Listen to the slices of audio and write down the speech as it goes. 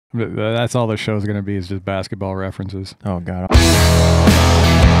That's all the show's going to be, is just basketball references. Oh, God.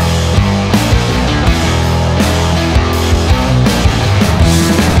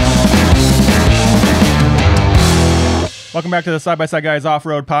 Welcome back to the Side-by-Side Guys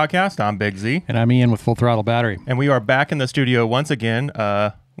Offroad Podcast. I'm Big Z. And I'm Ian with Full Throttle Battery. And we are back in the studio once again.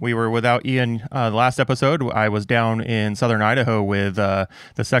 We were without Ian the last episode. I was down in southern Idaho with the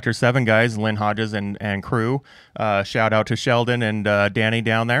Sector 7 guys, Lynn Hodges and crew. Shout out to Sheldon and Danny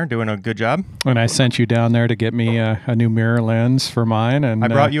down there doing a good job. And I sent you down there to get me a new mirror lens for mine. And I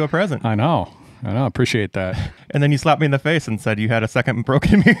brought you a present. I know. Appreciate that. And then you slapped me in the face and said you had a second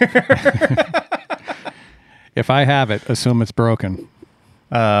broken mirror. If I have it, assume it's broken.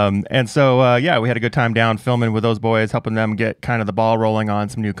 And so, yeah, we had a good time down filming with those boys, helping them get kind of the ball rolling on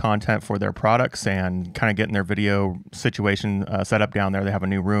some new content for their products and kind of getting their video situation set up down there. They have a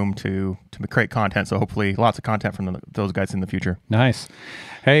new room to create content. So hopefully lots of content from those guys in the future. Nice.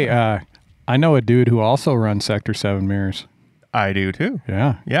 Hey, I know a dude who also runs Sector 7 mirrors. I do too.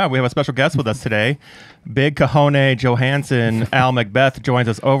 Yeah. Yeah, we have a special guest with us today. Big Cajone Johansson, Al McBeth, joins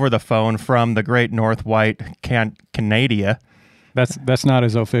us over the phone from the Great North White, Canada. That's not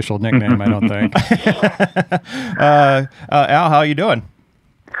his official nickname, I don't think. Al, how you doing?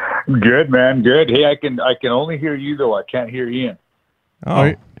 Good, man. Good. Hey, I can only hear you though. I can't hear Ian.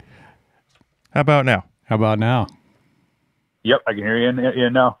 Oh. How about now? Yep, I can hear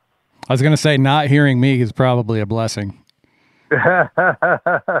Ian now. I was going to say, not hearing me is probably a blessing. You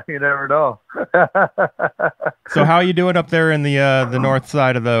never know. So how are you doing up there in the north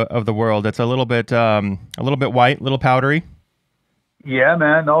side of the world? It's a little bit white, a little powdery. Yeah,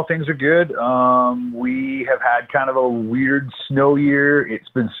 man. All things are good. We have had kind of a weird snow year. It's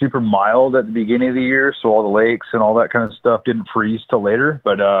been super mild at the beginning of the year, so all the lakes and all that kind of stuff didn't freeze till later.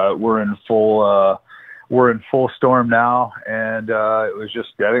 But we're in full storm now, and it was just,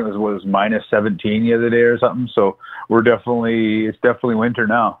 I think it was minus 17 the other day or something. So it's definitely winter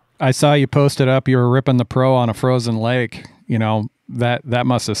now. I saw you posted up, you were ripping the Pro on a frozen lake. You know, that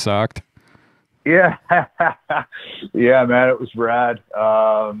must have sucked. Yeah. Yeah, man, it was rad.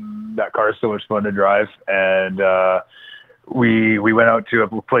 That car is so much fun to drive. And we went out to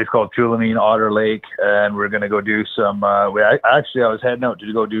a place called Tulameen Otter Lake, and we're going to go do some, I was heading out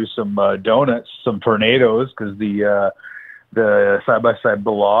to go do some donuts, some tornadoes, because the Side-by-Side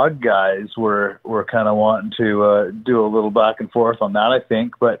blog guys were kind of wanting to do a little back and forth on that, I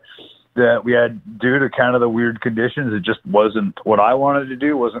think. But that we had, due to kind of the weird conditions, it just wasn't what I wanted to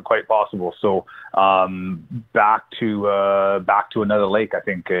do, wasn't quite possible. So back to another lake, I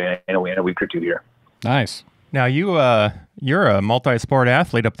think, in a week or two here. Nice. Now you're a multi-sport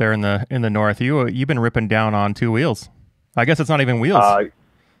athlete up there in the north. You've been ripping down on two wheels. I guess it's not even wheels.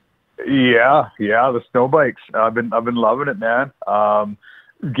 Yeah, the snow bikes. I've been loving it, man.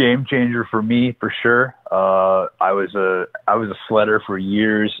 Game changer for me, for sure. I was a sledder for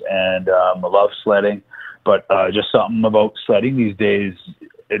years, and I love sledding, but just something about sledding these days,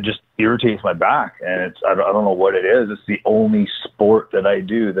 it just irritates my back, and I don't know what it is. It's the only sport that I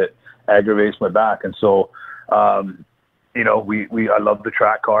do that aggravates my back, and so I love the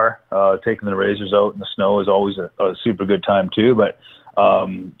track car. Taking the RZRs out in the snow is always a super good time too. But so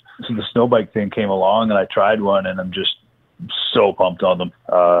the snow bike thing came along, and I tried one, and I'm just so pumped on them.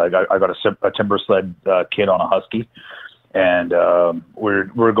 I got a Timbersled kit on a Husky, and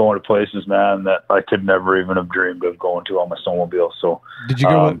we're going to places, man, that I could never even have dreamed of going to on my snowmobile. So did you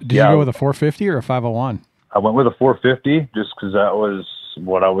go with a 450 or a 5hovn? I went with a 450 just because that was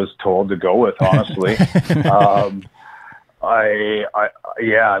what I was told to go with, honestly.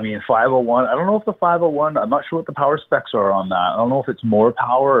 I mean, 501. I don't know if the 501, I'm not sure what the power specs are on that. I don't know if it's more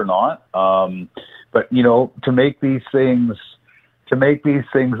power or not. But to make these things the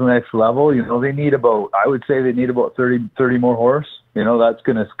next level, they need about 30 more horse. That's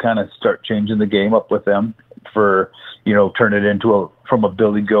going to kind of start changing the game up with them for, turn it into from a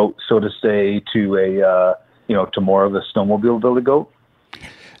billy goat, so to say, to to more of a snowmobile billy goat.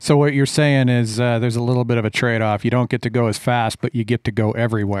 So what you're saying is there's a little bit of a trade-off. You don't get to go as fast, but you get to go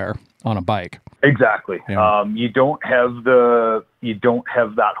everywhere on a bike. Exactly. Yeah. You don't have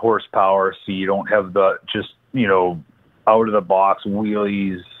that horsepower, so you don't have the just out of the box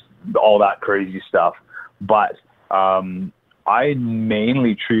wheelies, all that crazy stuff. But I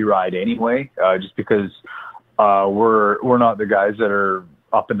mainly tree ride anyway, just because we're not the guys that are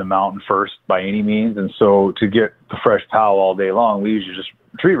up in the mountain first by any means, and so to get the fresh pow all day long, we usually just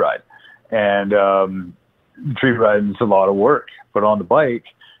tree ride. And tree riding is a lot of work, but on the bike,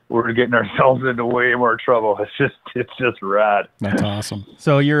 we're getting ourselves into way more trouble. It's just rad. That's awesome.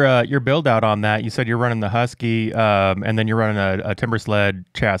 So your build out on that, you said you're running the Husky, and then you're running a Timbersled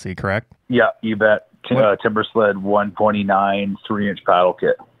chassis, correct? Yeah, you bet. Timbersled 129 3-inch paddle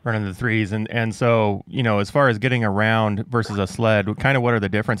kit. Running the threes, and so, you know, as far as getting around versus a sled, kind of what are the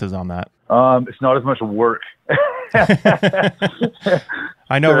differences on that? It's not as much work.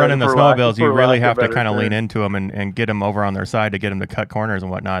 I know running the snowmobiles, you really have to kind of lean into them and get them over on their side to get them to cut corners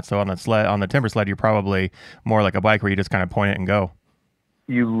and whatnot. So on the Timbersled, you're probably more like a bike where you just kind of point it and go.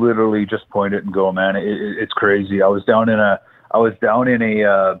 You literally just point it and go, man. It's crazy. I was down in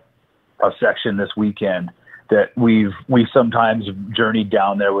a section this weekend that we sometimes journeyed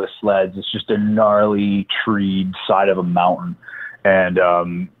down there with sleds. It's just a gnarly treed side of a mountain, and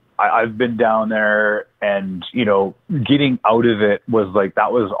I've been down there, and, you know, getting out of it was like,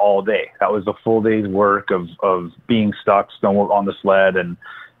 that was all day. That was a full day's work of being stuck on the sled and,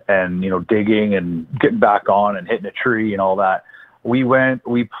 you know, digging and getting back on and hitting a tree and all that. We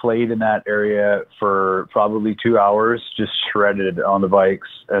played in that area for probably 2 hours, just shredded on the bikes,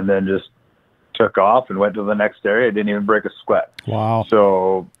 and then just took off and went to the next area. Didn't even break a sweat. Wow.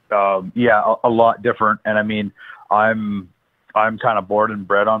 So, yeah, a lot different. And I mean, I'm kind of born and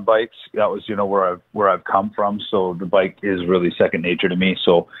bred on bikes. That was, you know, where I've come from. So the bike is really second nature to me.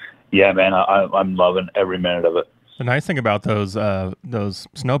 So yeah, man, I'm loving every minute of it. The nice thing about those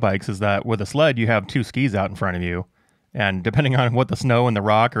snow bikes is that with a sled, you have two skis out in front of you. And depending on what the snow and the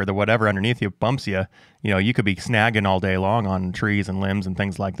rock or the whatever underneath you bumps you, you know, you could be snagging all day long on trees and limbs and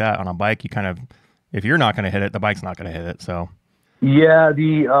things like that. On a bike, you kind of, if you're not going to hit it, the bike's not going to hit it. So. Yeah,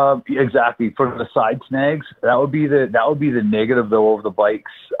 exactly. For the side snags, that would be the negative though over the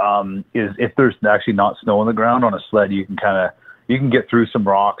bikes. Is if there's actually not snow on the ground on a sled, you can get through some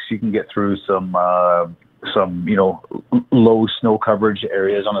rocks, you can get through some you know, low snow coverage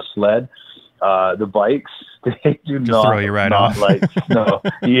areas on a sled. The bikes, they do just not throw you right off. like snow.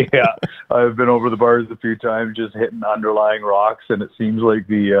 Yeah, I've been over the bars a few times, just hitting underlying rocks, and it seems like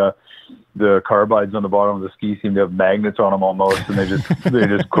the carbides on the bottom of the ski seem to have magnets on them almost, and they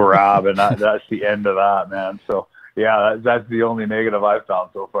just grab, and that's the end of that, man. So yeah, that's the only negative I've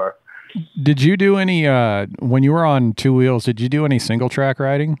found so far. Did you do any when you were on two wheels? Did you do any single track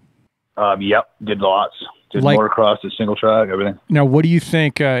riding? Yep, did lots. Did like, motocross, did single track, everything. Now, what do you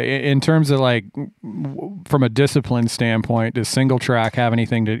think in terms of like from a discipline standpoint? Does single track have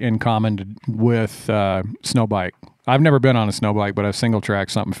anything in common with snow bike? I've never been on a snow bike, but I've single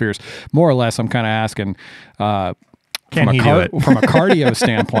tracked something fierce. More or less, I'm kind of asking from a cardio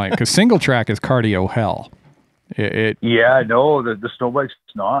standpoint, because single track is cardio hell. Yeah, no, the snow bike's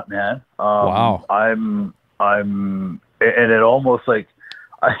not, man. Wow. I'm, and it almost like,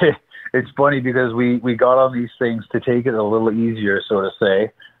 it's funny because we got on these things to take it a little easier, so to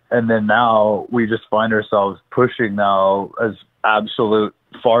say. And then now we just find ourselves pushing now as absolute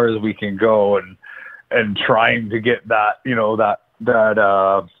far as we can go and trying to get that, you know, that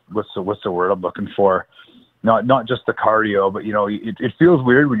what's the word I'm looking for? Not just the cardio, but, you know, it feels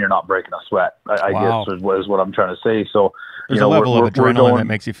weird when you're not breaking a sweat, I Wow. guess is what I'm trying to say. So there's you know, a level of adrenaline that going,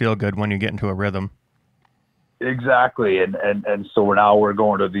 makes you feel good when you get into a rhythm. exactly. And so we're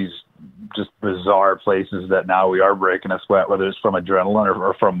going to these just bizarre places that now we are breaking a sweat, whether it's from adrenaline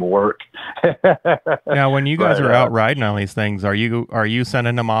or from work. Now, when you guys are out riding on these things, are you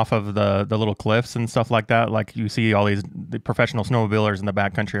sending them off of the little cliffs and stuff like that? Like you see all the professional snowmobilers in the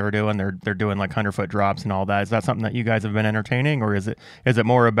backcountry are doing, they're doing like 100-foot drops and all that. Is that something that you guys have been entertaining, or is it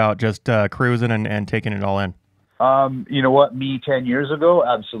more about just cruising and taking it all in? You know what? Me 10 years ago,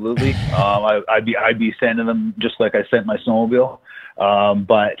 absolutely. I'd be sending them just like I sent my snowmobile.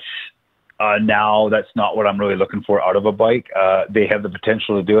 But now that's not what I'm really looking for out of a bike. They have the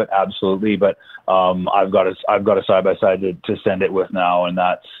potential to do it, absolutely. But I've got a side by side to send it with now, and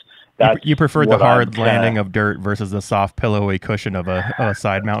that's you prefer the hard landing of dirt versus the soft pillowy cushion of a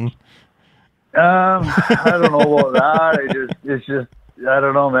side mountain. I don't know about that. It's just I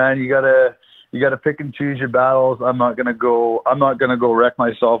don't know, man. You gotta pick and choose your battles. I'm not gonna go wreck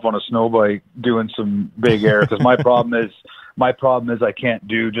myself on a snow bike doing some big air, because my problem is I can't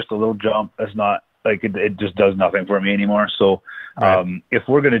do just a little jump. That's not like it just does nothing for me anymore. So right. If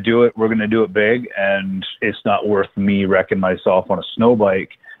we're gonna do it, we're gonna do it big, and it's not worth me wrecking myself on a snow bike.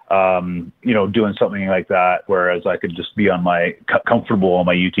 You know, doing something like that, whereas I could just be on my comfortable on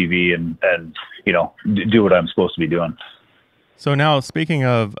my UTV and you know, do what I'm supposed to be doing. So now, speaking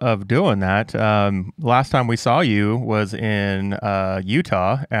of doing that, last time we saw you was in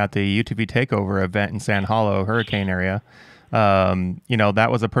Utah at the UTV Takeover event in Sand Hollow, Hurricane area. That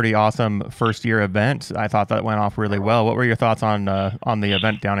was a pretty awesome first year event. I thought that went off really well. What were your thoughts on the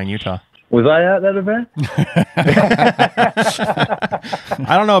event down in Utah? Was I at that event?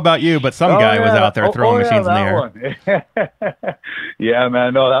 I don't know about you, but some guy was out there throwing machines in the air. Yeah,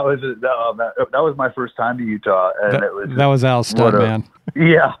 man. No, that was my first time to Utah, and that was Al's stunt, man.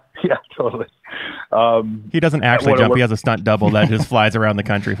 Yeah, totally. He doesn't actually jump. He has a stunt double that just flies around the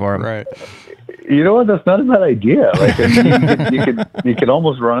country for him. Right. You know what? That's not a bad idea. Like, you could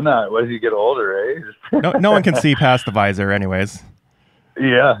almost run that as you get older, eh? No one can see past the visor, anyways.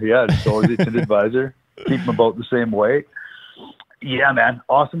 Yeah. Just always a tinted visor. Keep them about the same weight. Yeah, man.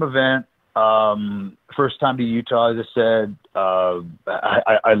 Awesome event. First time to Utah, as I said.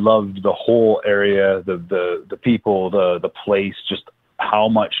 I loved the whole area, the people, the place, just how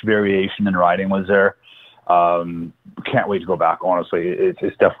much variation in riding was there. Can't wait to go back. Honestly,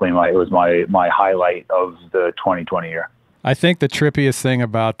 it's definitely it was my highlight of the 2020 year. I think the trippiest thing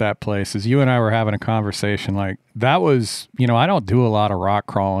about that place is you and I were having a conversation like that was, I don't do a lot of rock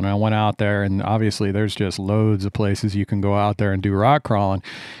crawling. I went out there and obviously there's just loads of places you can go out there and do rock crawling.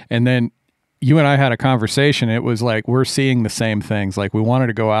 And then you and I had a conversation. It was like, we're seeing the same things. Like we wanted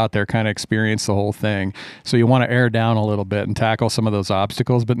to go out there, kind of experience the whole thing. So you want to air down a little bit and tackle some of those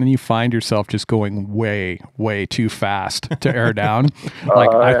obstacles, but then you find yourself just going way, way too fast to air down.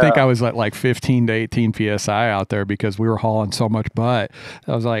 I think I was at like 15 to 18 PSI out there because we were hauling so much butt.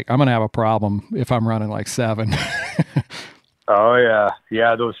 I was like, I'm going to have a problem if I'm running like 7. Oh yeah.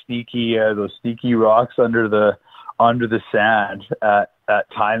 Yeah. Those sneaky rocks under the sand at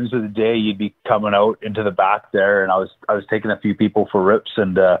times of the day. You'd be coming out into the back there, and I was taking a few people for rips,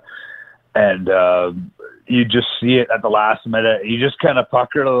 and you just see it at the last minute. You just kind of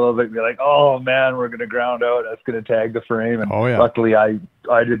pucker a little bit and be like, oh man, we're gonna ground out, that's gonna tag the frame. And luckily I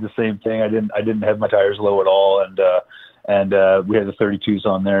did the same thing. I didn't have my tires low at all, and we had the 32s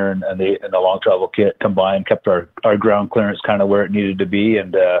on there, and the long travel kit combined kept our ground clearance kind of where it needed to be,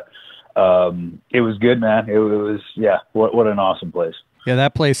 and it was good, man. It was, what an awesome place. Yeah,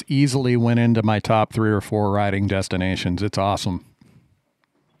 that place easily went into my top 3 or 4 riding destinations. It's awesome.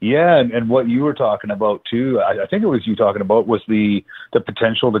 Yeah, and what you were talking about too, I think it was you talking about, was the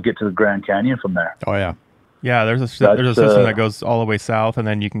potential to get to the Grand Canyon from there. Oh yeah. Yeah, there's a system that goes all the way south, and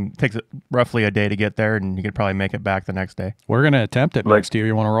then you can take roughly a day to get there, and you could probably make it back the next day. We're gonna attempt it next year.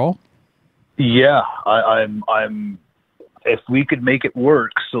 You want to roll? Yeah, I'm. If we could make it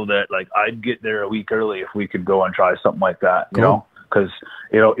work so that like I'd get there a week early, if we could go and try something like that, you know, because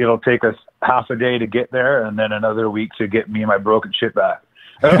it'll take us half a day to get there, and then another week to get me and my broken shit back.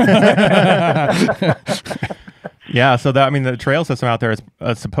 Yeah, so the trail system out there is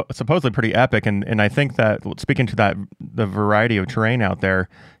supposedly pretty epic, and I think that, speaking to that, the variety of terrain out there,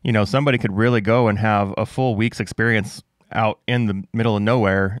 somebody could really go and have a full week's experience out in the middle of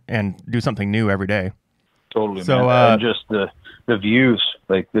nowhere and do something new every day. Totally. So and just the views,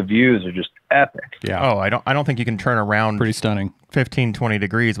 like the views are just epic. Yeah. Oh, I don't think you can turn around pretty stunning 15-20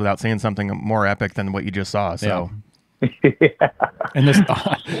 degrees without seeing something more epic than what you just saw. So yeah. And this,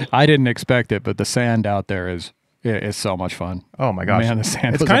 I didn't expect it, but the sand out there is so much fun. Oh my gosh, man, the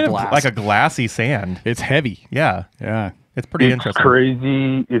sand it's kind of like a glassy sand. It's heavy. Yeah. It's pretty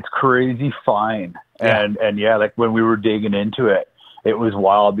interesting. It's crazy fine. Yeah. And yeah, like when we were digging into it, it was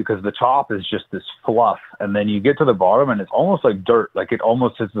wild because the top is just this fluff, and then you get to the bottom and it's almost like dirt. Like it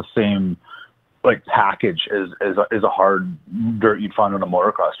almost is the same like package as a hard dirt you'd find on a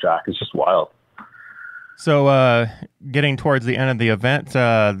motocross track. It's just wild. So getting towards the end of the event,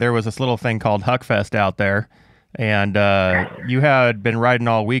 there was this little thing called Huckfest out there, and you had been riding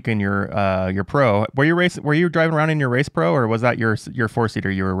all week in your Pro. Were you driving around in your race Pro, or was that your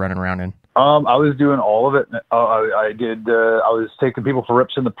 4-seater you were running around in? I was doing all of it. I did. I was taking people for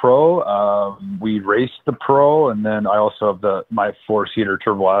rips in the Pro. We raced the Pro, and then I also have my 4-seater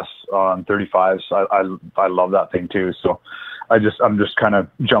Turbo S on 35s. I love that thing too. So I'm just kind of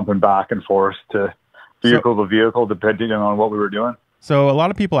jumping back and forth to vehicle to vehicle depending on what we were doing. So a lot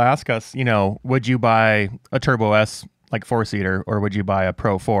of people ask us, would you buy a Turbo S like 4-seater, or would you buy a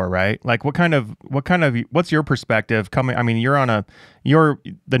Pro 4, right? Like what's your perspective coming? I mean,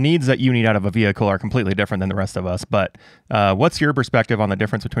 the needs that you need out of a vehicle are completely different than the rest of us, but what's your perspective on the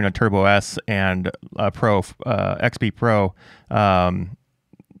difference between a Turbo S and a Pro, XP Pro,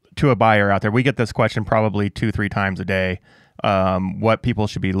 to a buyer out there? We get this question probably 2-3 times a day. What people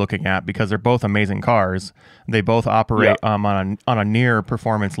should be looking at, because they're both amazing cars. They both operate on a near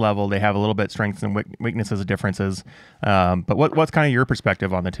performance level. They have a little bit strengths and weaknesses differences. But what's kind of your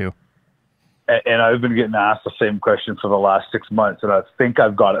perspective on the two? and I've been getting asked the same question for the last 6 months, and I think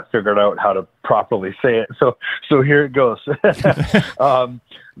I've got it figured out how to properly say it. So here it goes. The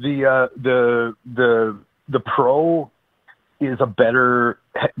Pro is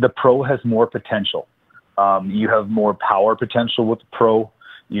the Pro has more potential. You have more power potential with the Pro.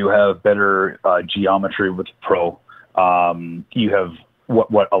 You have better geometry with the Pro. You have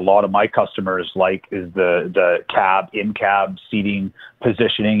what a lot of my customers like is the in-cab seating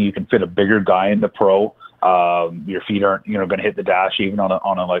positioning. You can fit a bigger guy in the Pro. Your feet aren't, going to hit the dash even on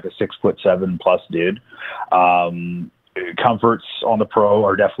a like a 6'7" dude. Comforts on the Pro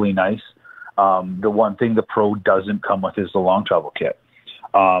are definitely nice. The one thing the Pro doesn't come with is the long travel kit.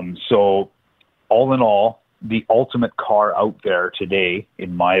 So all in all, the ultimate car out there today,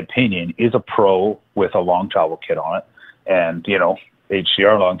 in my opinion, is a Pro with a long travel kit on it. And,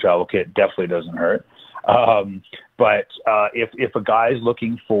 HCR long travel kit definitely doesn't hurt. But if a guy's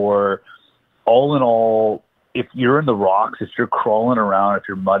looking for, all in all, if you're in the rocks, if you're crawling around, if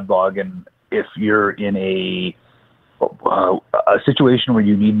you're mud bogging, if you're in a situation where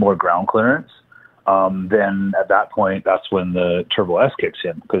you need more ground clearance, then at that point, that's when the Turbo S kicks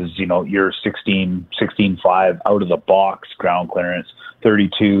in, because, you're 16.5 out of the box ground clearance,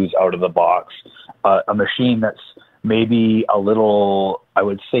 32s out of the box, a machine that's maybe a little, I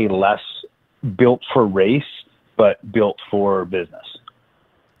would say, less built for race, but built for business.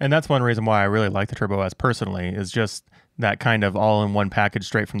 And that's one reason why I really like the Turbo S personally, is just that kind of all-in-one package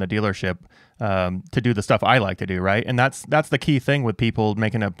straight from the dealership to do the stuff I like to do, right? And that's the key thing with people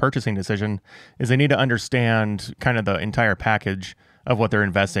making a purchasing decision, is they need to understand kind of the entire package of what they're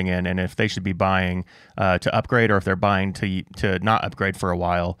investing in, and if they should be buying to upgrade, or if they're buying to not upgrade for a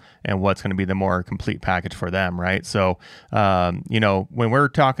while, and what's going to be the more complete package for them, right? So, when we're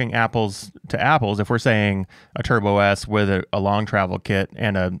talking apples to apples, if we're saying a Turbo S with a long travel kit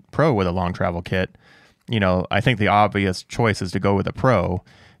and a Pro with a long travel kit, I think the obvious choice is to go with a Pro.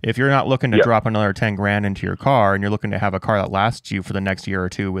 If you're not looking to drop another 10 grand into your car, and you're looking to have a car that lasts you for the next year or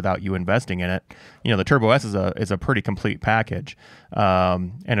two without you investing in it, the Turbo S is a pretty complete package,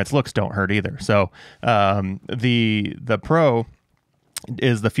 and its looks don't hurt either. So the Pro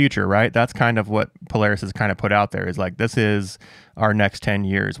is the future, right? That's kind of what Polaris has kind of put out there, is like, this is our next 10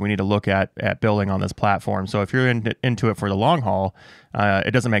 years. We need to look at building on this platform. So if you're into it for the long haul,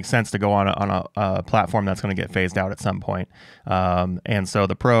 it doesn't make sense to go on a platform that's going to get phased out at some point. And so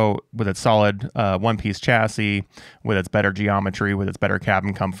the Pro, with its solid one-piece chassis, with its better geometry, with its better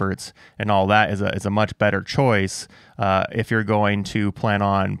cabin comforts, and all that, is a much better choice if you're going to plan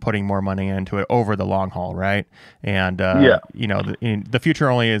on putting more money into it over the long haul, right? And the future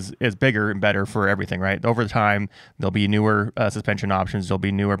only is bigger and better for everything, right? Over time, there'll be newer suspension options, there'll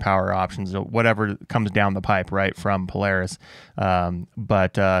be newer power options, whatever comes down the pipe, right, from Polaris.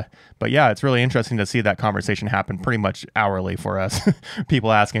 But yeah, it's really interesting to see that conversation happen pretty much hourly for us.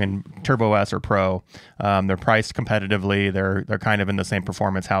 People asking Turbo S or Pro. They're priced competitively. They're kind of in the same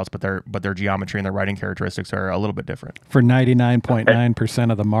performance house, but their geometry and their riding characteristics are a little bit different. For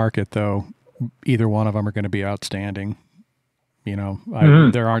 99.9% of the market, though, either one of them are going to be outstanding.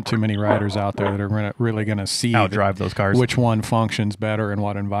 There aren't too many riders out there that are really going to see outdrive those cars, which one functions better in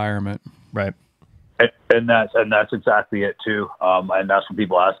what environment. Right. And that's exactly it too. And that's when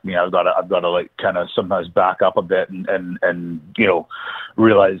people ask me, I've got to like kind of sometimes back up a bit and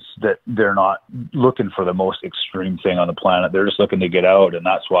realize that they're not looking for the most extreme thing on the planet. They're just looking to get out, and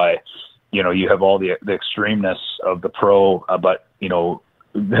that's why you have all the extremeness of the Pro, but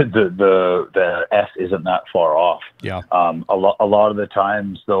the S isn't that far off. Yeah. A lot of the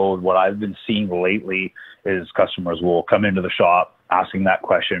times, though, what I've been seeing lately is customers will come into the shop asking that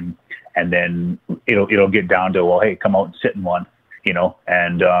question, and then it'll get down to, well, hey, come out and sit in one,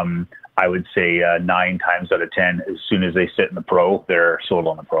 and I would say 9 times out of 10, as soon as they sit in the Pro, they're sold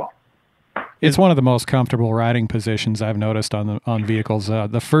on the Pro. It's one of the most comfortable riding positions I've noticed on vehicles.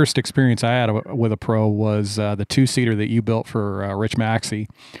 The first experience I had with a Pro was the 2-seater that you built for Rich Maxey.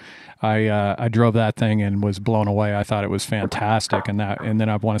 I drove that thing and was blown away. I thought it was fantastic, and then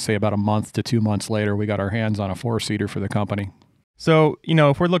I want to say about a month to 2 months later, we got our hands on a 4-seater for the company. So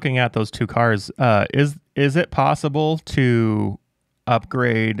if we're looking at those two cars, is it possible to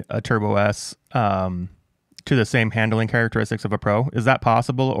upgrade a Turbo S to the same handling characteristics of a Pro? Is that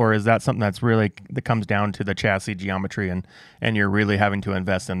possible, or is that something that comes down to the chassis geometry and you're really having to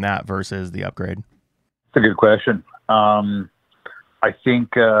invest in that versus the upgrade? It's a good question. I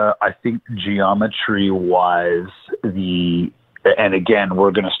think geometry wise, and again,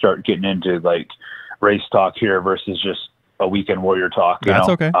 we're going to start getting into like race talk here versus just a weekend warrior talk. That's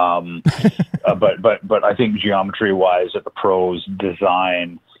okay. But I think geometry wise, that the Pro's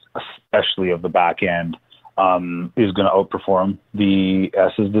design especially of the back end, is going to outperform the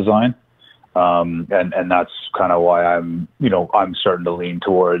S's design. And that's kind of why I'm starting to lean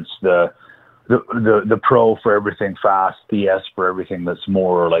towards the Pro for everything fast, the S for everything that's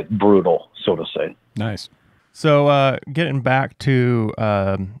more like brutal, so to say. Nice. So getting back to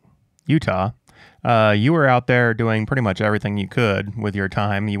Utah, you were out there doing pretty much everything you could with your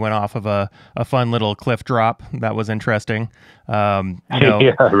time. You went off of a fun little cliff drop that was interesting. Yeah,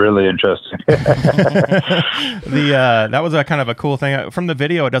 really interesting. That was a kind of a cool thing. From the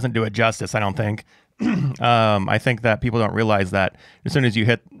video, it doesn't do it justice, I don't think. I think that people don't realize that as soon as you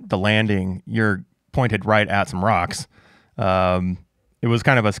hit the landing, you're pointed right at some rocks. It was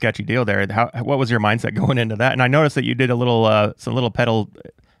kind of a sketchy deal there. What was your mindset going into that? And I noticed that you did some little pedal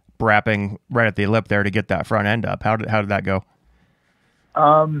wrapping right at the lip there to get that front end up. How did that go?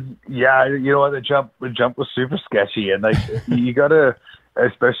 Yeah, you know what, the jump was super sketchy, and like you gotta,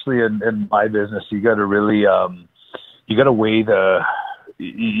 especially in my business, you gotta really you gotta weigh the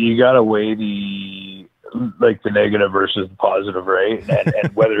like the negative versus the positive, right?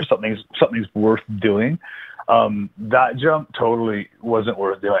 And whether something's worth doing. That jump totally wasn't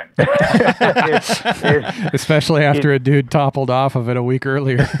worth doing. Especially after a dude toppled off of it a week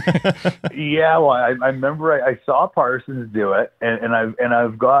earlier. Yeah, well, I remember I saw Parsons do it, and I'm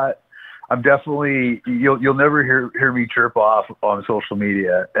definitely, you'll never hear me chirp off on social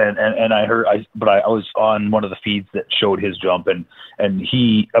media, and I was on one of the feeds that showed his jump, and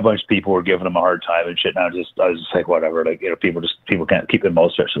a bunch of people were giving him a hard time and shit. And I was just like, whatever, like, people can't keep their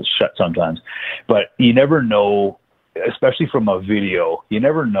mouths shut sometimes, but you never know, especially from a video, you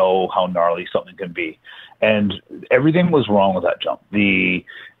never know how gnarly something can be. And everything was wrong with that jump. The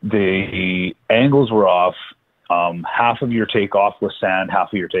angles were off. Half of your takeoff was sand,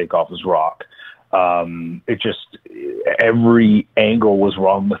 half of your takeoff was rock. Every angle was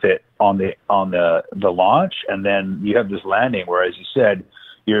wrong with it on the launch. And then you have this landing where, as you said,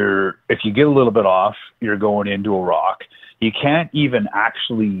 if you get a little bit off, you're going into a rock. You can't even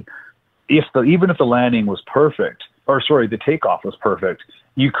actually, even if the landing was perfect, or sorry, the takeoff was perfect,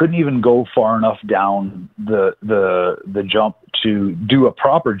 you couldn't even go far enough down the jump to do a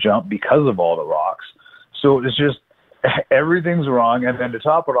proper jump because of all the rocks. So it's just, everything's wrong. And then to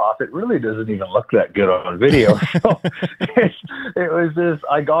top it off, it really doesn't even look that good on video. So it was just,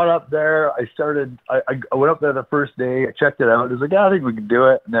 I got up there, I went up there the first day, I checked it out. I was like, yeah, I think we can do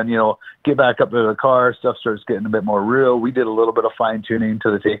it. And then, get back up to the car, stuff starts getting a bit more real. We did a little bit of fine tuning to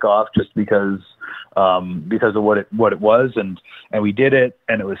the takeoff just because of what it was. And we did it,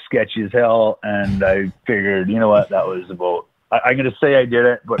 and it was sketchy as hell. And I figured, you know what, that was about, I'm going to say I did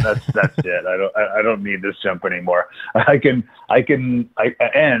it, but that's it. I don't need this jump anymore. And that's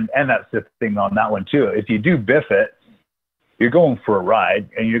the thing on that one too. If you do biff it, you're going for a ride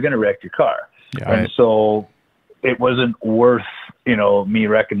and you're going to wreck your car. Yeah, and so it wasn't worth, me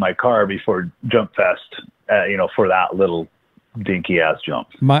wrecking my car before Jump Fest, for that little dinky ass jump.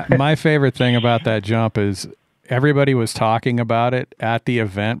 My favorite thing about that jump is everybody was talking about it at the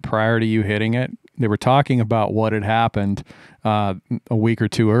event prior to you hitting it. They were talking about what had happened a week or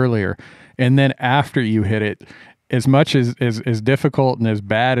two earlier. And then after you hit it, as much as difficult and as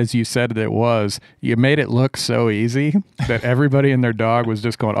bad as you said it was, you made it look so easy that everybody and their dog was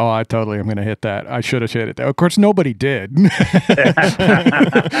just going, oh, I'm going to hit that. I should have hit it. Of course, nobody did. But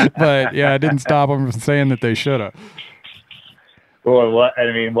yeah, it didn't stop them from saying that they should have. Well, what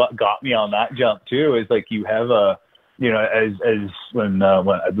got me on that jump too is like you have a, as when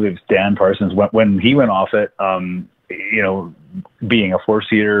I believe it's Dan Parsons, when he went off it, being a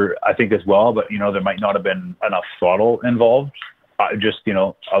four-seater, I think as well, but there might not have been enough throttle involved, just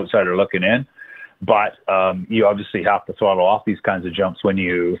outsider looking in. But you obviously have to throttle off these kinds of jumps when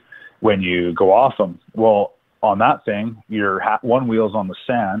you go off them. Well, on that thing, one wheel's on the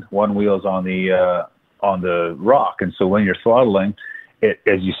sand, one wheel's on the rock, and so when you're throttling,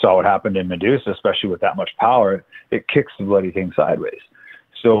 as you saw what happened in Medusa, especially with that much power, it kicks the bloody thing sideways.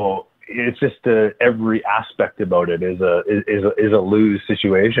 So it's just every aspect about it is a lose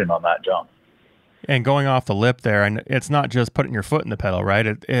situation on that jump. And going off the lip there, and it's not just putting your foot in the pedal,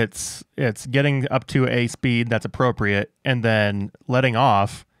 right? It's getting up to a speed that's appropriate, and then letting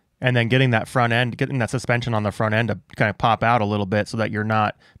off, and then getting that front end, getting that suspension on the front end to kind of pop out a little bit so that you're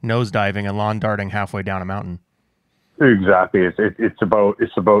not nosediving and lawn darting halfway down a mountain. Exactly. It's about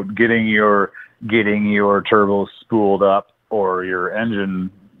getting your turbo spooled up, or your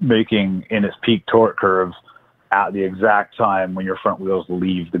engine making in its peak torque curve at the exact time when your front wheels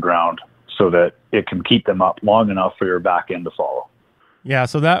leave the ground, so that it can keep them up long enough for your back end to follow. Yeah.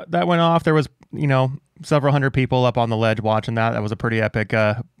 So that went off. There was, several hundred people up on the ledge watching that. That was a pretty epic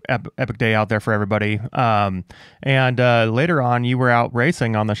epic day out there for everybody. And later on, you were out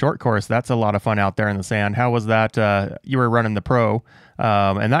racing on the short course. That's a lot of fun out there in the sand. How was that? You were running the Pro,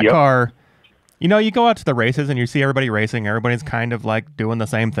 and that car. You know, you go out to the races and you see everybody racing. Everybody's kind of like doing the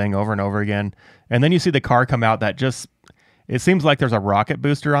same thing over and over again. And then you see the car come out that just, it seems like there's a rocket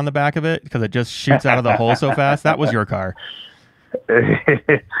booster on the back of it because it just shoots out of the hole so fast. That was your car.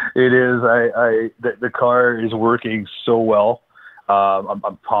 It is. The car is working so well.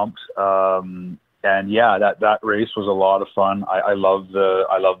 I'm pumped. And yeah, that race was a lot of fun. I love the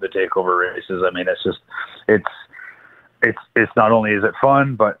takeover races. I mean, it's not only is it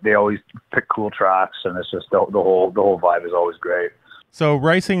fun, but they always pick cool tracks, and it's just the whole vibe is always great. So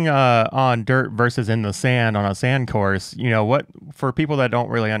racing on dirt versus in the sand on a sand course, you know, what for people that don't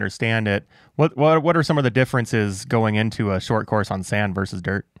really understand it, what are some of the differences going into a short course on sand versus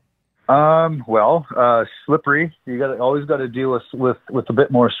dirt? Well, slippery. You always got to deal with a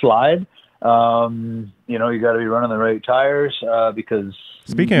bit more slide. You know, you got to be running the right tires because.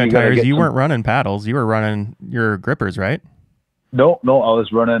 Speaking of tires, you weren't running paddles. You were running your grippers, right? No, I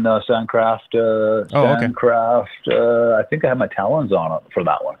was running Sandcraft. Sandcraft. I think I had my talons on it for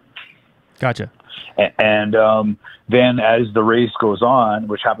that one. Gotcha. And then as the race goes on,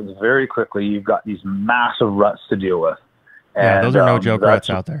 which happens very quickly, you've got these massive ruts to deal with. And, yeah, those are no joke ruts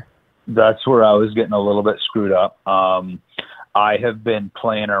out there. That's where I was getting a little bit screwed up. I have been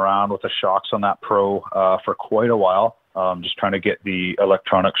playing around with the shocks on that Pro for quite a while, just trying to get the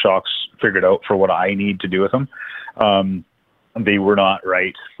electronic shocks figured out for what I need to do with them. They were not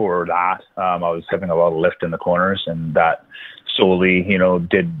right for that. I was having a lot of lift in the corners, and that solely, you know,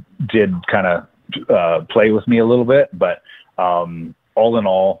 did kind of play with me a little bit. But all in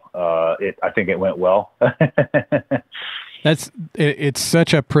all, I think it went well. It's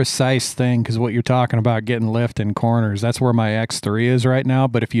such a precise thing because what you're talking about, getting lift in corners, that's where my X3 is right now.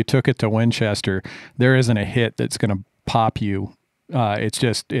 But if you took it to Winchester, there isn't a hit that's going to pop you.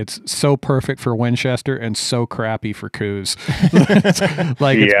 It's so perfect for Winchester and so crappy for Coos.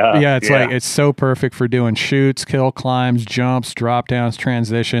 Like it's so perfect for doing shoots, kill climbs, jumps, drop downs,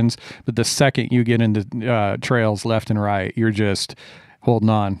 transitions. But the second you get into trails left and right, you're just holding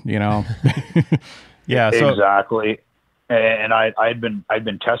on, you know. Yeah, so exactly. And I'd been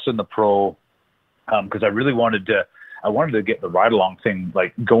testing the Pro because I really wanted to get the ride along thing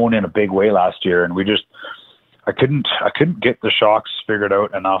like going in a big way last year, and I couldn't get the shocks figured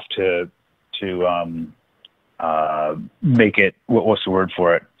out enough to make it, what's the word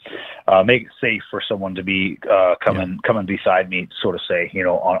for it? Make it safe for someone to be coming beside me, so to say, you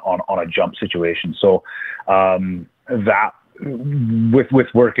know, on a jump situation. So that with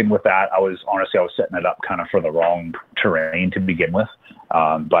working with that, I was setting it up kind of for the wrong terrain to begin with.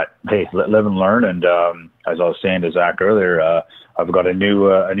 But hey, live and learn. And as I was saying to Zach earlier, I've got a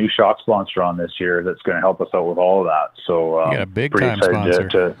new shock sponsor on this year that's going to help us out with all of that. So you got a big time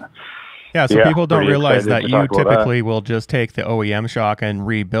sponsor. So people don't realize that you typically will just take the OEM shock and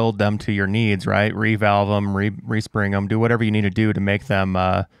rebuild them to your needs, right? Revalve them, respring them, do whatever you need to do to make them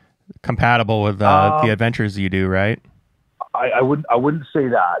compatible with the adventures you do, right? I wouldn't say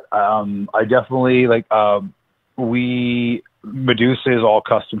that. I definitely Medusa is all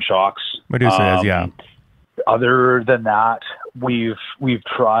custom shocks. Medusa is, yeah. Other than that, we've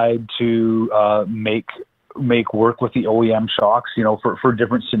tried to make work with the OEM shocks, you know, for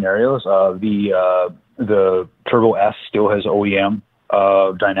different scenarios. The Turbo S still has OEM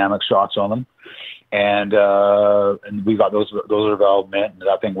dynamic shocks on them, and we got those are valve mint, and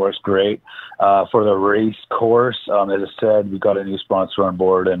that thing works great. For the race course, as I said, we got a new sponsor on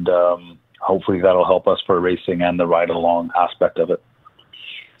board, and hopefully that'll help us for racing and the ride along aspect of it.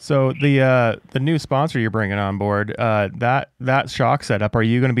 So the new sponsor you're bringing on board, that shock setup, are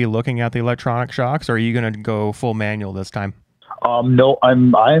you going to be looking at the electronic shocks, or are you going to go full manual this time? No,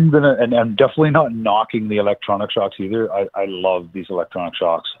 I'm gonna, and I'm definitely not knocking the electronic shocks either. I love these electronic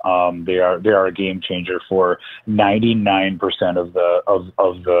shocks. They are a game changer for 99% of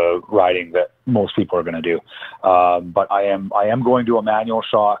the riding that most people are going to do. But I am going to a manual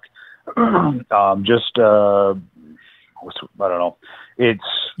shock. I don't know.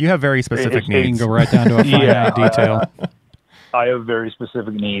 You have very specific needs. You can go right down to a finite detail. I have very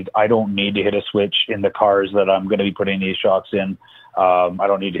specific needs. I don't need to hit a switch in the cars that I'm going to be putting these shocks in. I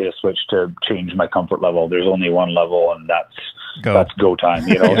don't need to hit a switch to change my comfort level. There's only one level, and that's go time.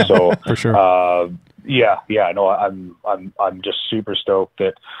 You know, so for sure. No, I'm just super stoked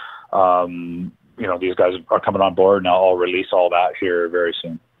that you know, these guys are coming on board, and I'll release all that here very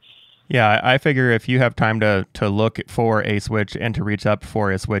soon. Yeah, I figure if you have time to look for a switch and to reach up for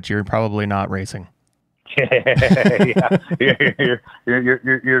a switch, you're probably not racing. Yeah,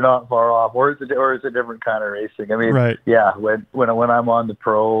 you're not far off, or it's a different kind of racing. I mean, Right. yeah, when I'm on the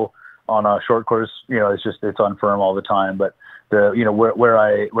pro on a short course, it's on firm all the time. But where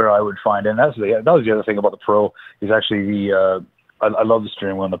I would find, and that was the other thing about the pro is actually I love the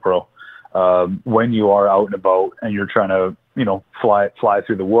steering wheel in the pro. When you are out and about and you're trying to fly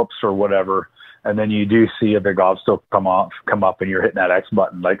through the whoops or whatever, and then you do see a big obstacle come up and you're hitting that X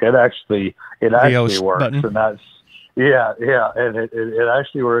button, like it actually works button. And that's and it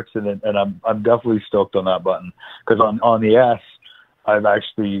actually works, and I'm definitely stoked on that button, because on the S I've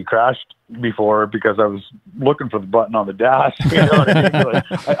actually crashed before because I was looking for the button on the dash. You know what I mean?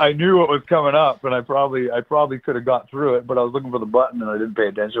 Like, I knew what was coming up, and I probably could have got through it, but I was looking for the button and I didn't pay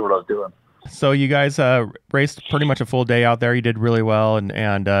attention to what I was doing. So you guys raced pretty much a full day out there. You did really well,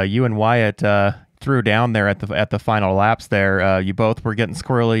 and you and Wyatt threw down there at the final laps there. You both were getting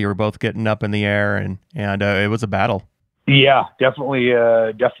squirrely. You were both getting up in the air, and it was a battle. Yeah, definitely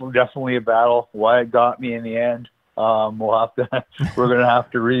a battle. Wyatt got me in the end. We're gonna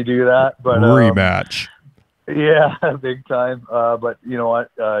have to redo that, but rematch. Yeah, big time. But you know what?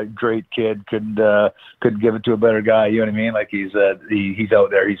 Great kid. Couldn't give it to a better guy. You know what I mean? Like he's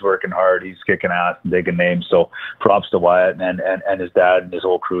out there. He's working hard. He's kicking ass and taking names. So props to Wyatt and his dad and his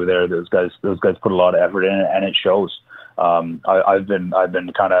whole crew there. Those guys put a lot of effort in it, and it shows. I've been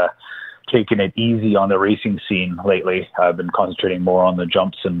kind of taking it easy on the racing scene lately. I've been concentrating more on the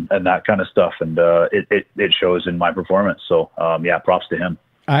jumps and that kind of stuff, and it shows in my performance. So yeah, props to him.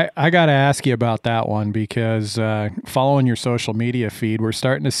 I got to ask you about that one, because following your social media feed, we're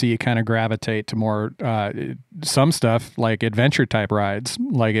starting to see you kind of gravitate to more some stuff like adventure type rides.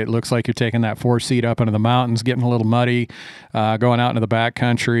 Like it looks like you're taking that 4-seat up into the mountains, getting a little muddy, going out into the back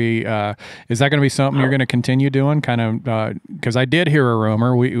country. Is that going to be something you're going to continue doing? Kind of, because I did hear a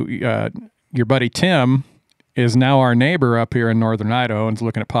rumor. Your buddy Tim is now our neighbor up here in northern Idaho and is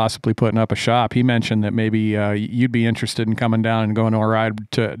looking at possibly putting up a shop. He mentioned that maybe you'd be interested in coming down and going on a ride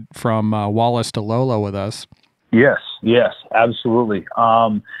from Wallace to Lolo with us. Yes, absolutely.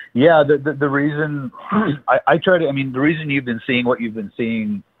 Yeah, the reason I try to, the reason you've been seeing what you've been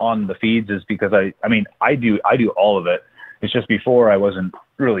seeing on the feeds is because I do all of it. It's just before I wasn't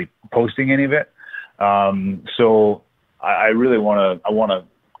really posting any of it. So I really want to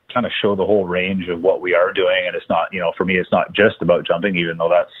kind of show the whole range of what we are doing. And it's not, for me, it's not just about jumping, even though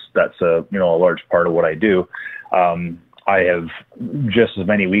that's a large part of what I do. I have just as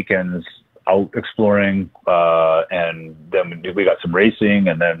many weekends out exploring, and then we got some racing,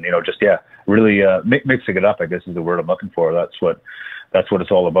 and then, really mixing it up, I guess is the word I'm looking for. That's what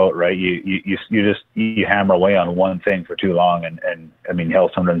it's all about, right? You hammer away on one thing for too long. And hell,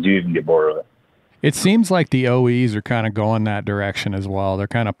 sometimes you even get bored of it. It seems like the OEs are kind of going that direction as well. They're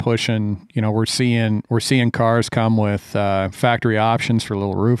kind of pushing, we're seeing cars come with factory options for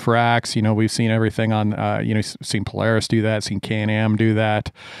little roof racks. We've seen everything on, seen Polaris do that, seen Can-Am do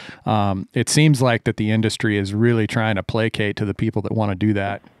that. It seems like that the industry is really trying to placate to the people that want to do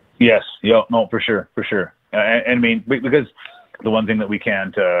that. Yes. Yeah, no, for sure. Because the one thing that we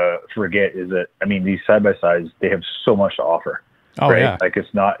can't forget is that, these side-by-sides, they have so much to offer. Oh, right? Yeah. Like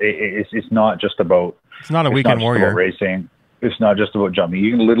it's not just about, it's not a weekend warrior racing. It's not just about jumping.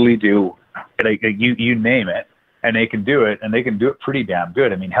 You can literally do like you name it, and they can do it, and they can do it pretty damn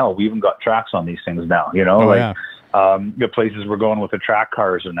good. Hell, we even got tracks on these things now, the places we're going with the track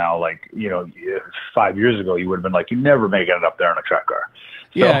cars are now 5 years ago, you would have been like, you never make it up there on a track car.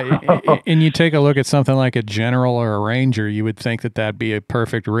 So. Yeah. And you take a look at something like a General or a Ranger, you would think that that'd be a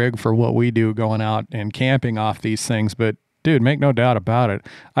perfect rig for what we do going out and camping off these things. But dude, make no doubt about it,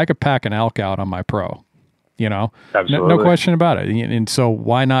 I could pack an elk out on my pro, Absolutely. No question about it. And so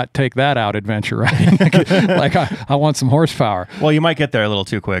why not take that out adventure riding? Like I want some horsepower. Well, you might get there a little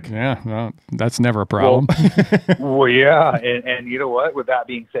too quick. Yeah, no, that's never a problem. Well, yeah. And you know what, with that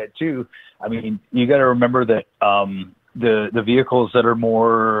being said too, you got to remember that the vehicles that are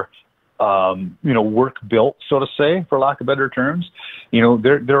more, work built, so to say, for lack of better terms, they're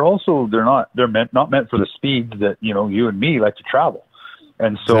not meant for the speeds that, you and me like to travel.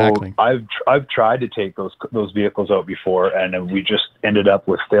 And so exactly. I've tried to take those vehicles out before, and we just ended up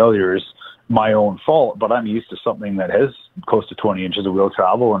with failures, my own fault, but I'm used to something that has close to 20 inches of wheel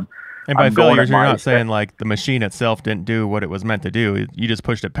travel. And by failures, you're not saying like the machine itself didn't do what it was meant to do. You just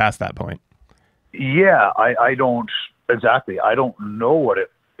pushed it past that point. Yeah, I don't know what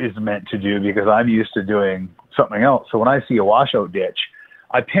it is meant to do, because I'm used to doing something else. So when I see a washout ditch,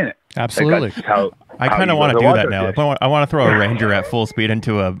 I pin it. Absolutely. I kind of want to do that now. I want to throw a Ranger at full speed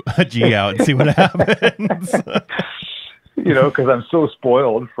into a G out and see what happens. you know, because I'm so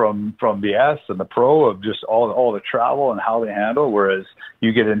spoiled from the S and the Pro of just all the travel and how they handle. Whereas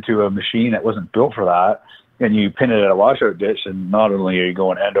you get into a machine that wasn't built for that, and you pin it at a washout ditch, and not only are you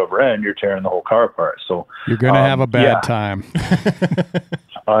going end over end, you're tearing the whole car apart. So you're gonna have a bad time.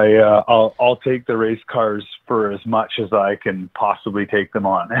 I'll take the race cars for as much as I can possibly take them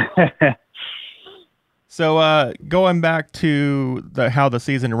on. So going back to how the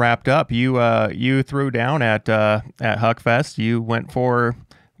season wrapped up, you threw down at Huckfest. You went for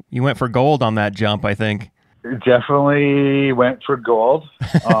gold on that jump, I think. Definitely went for gold.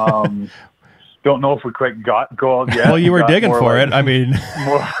 Don't know if we quite got gold yet. Well, you were digging for it. I mean,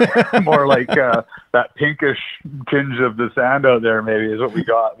 more like that pinkish tinge of the sand out there, maybe is what we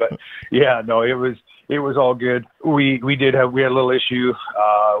got. But yeah, no, it was all good. We had a little issue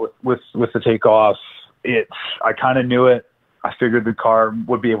with the takeoff. I kind of knew it. I figured the car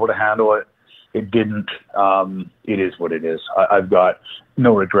would be able to handle it. It didn't. It is what it is. I've got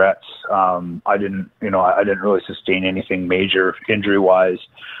no regrets. I didn't really sustain anything major injury wise.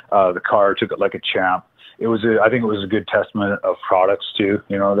 The car took it like a champ. I think it was a good testament of products too,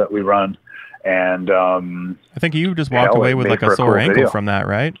 that we run. And I think you just walked away with like a sore ankle from that,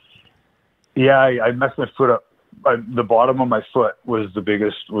 right? Yeah, I messed my foot up. The bottom of my foot was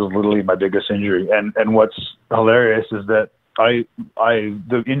literally my biggest injury. And what's hilarious is that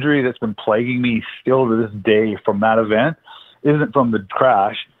the injury that's been plaguing me still to this day from that event isn't from the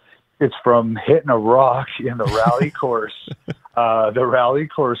crash. It's from hitting a rock in the rally course,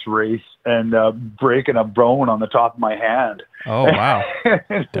 race, and breaking a bone on the top of my hand. Oh wow!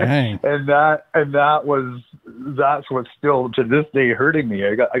 Dang! That's what's still to this day hurting me.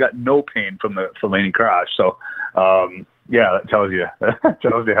 I got no pain from any crash. So yeah, that tells you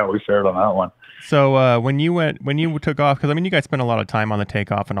how we fared on that one. So when you took off, because I mean you guys spend a lot of time on the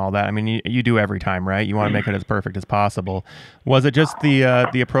takeoff and all that. I mean you do every time, right? You want to make it as perfect as possible. Was it just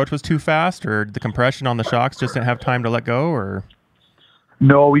the approach was too fast, or the compression on the shocks just didn't have time to let go, or?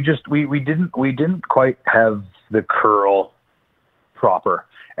 No, we didn't quite have the curl proper,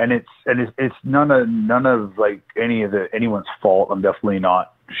 and it's none of like anyone's fault. I'm definitely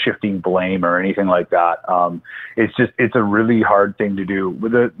not shifting blame or anything like that. It's a really hard thing to do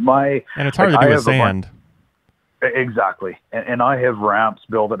with and it's hard to do with sand. Exactly. And I have ramps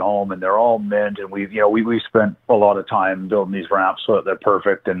built at home, and they're all mint, and we've spent a lot of time building these ramps so that they're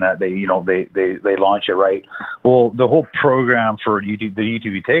perfect and that they launch it right. Well, the whole program for the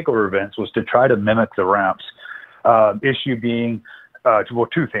UTV takeover events was to try to mimic the ramps. Issue being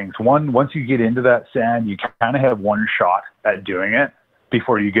two things. One, once you get into that sand, you kind of have one shot at doing it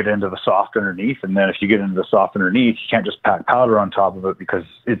before you get into the soft underneath. And then if you get into the soft underneath, you can't just pack powder on top of it because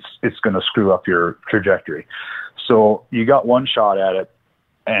it's going to screw up your trajectory. So you got one shot at it.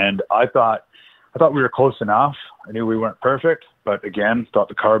 And I thought we were close enough. I knew we weren't perfect, but again, thought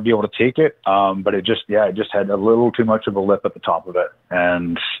the car would be able to take it. But it just had a little too much of a lip at the top of it,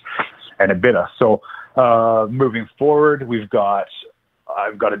 and it bit us. So moving forward,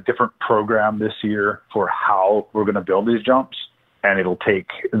 I've got a different program this year for how we're going to build these jumps. And it'll take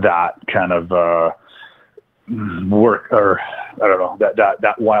that kind of work, or I don't know,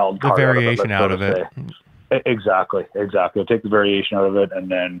 that wild part, the variation out of it. Exactly. It'll take the variation out of it,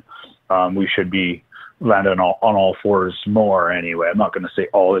 and then we should be landing on all fours more anyway. I'm not going to say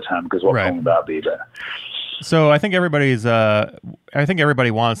all the time because what would that be? But so I think everybody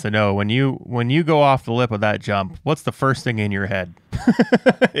wants to know when you go off the lip of that jump, what's the first thing in your head?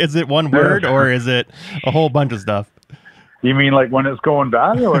 Is it one word or is it a whole bunch of stuff? You mean like when it's going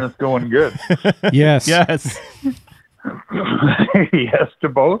bad or when it's going good? Yes. Yes. Yes to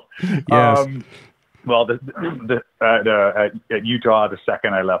both. Yes. Well, at Utah, the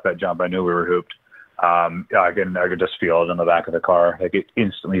second I left that jump, I knew we were hooped. I could just feel it in the back of the car. Like it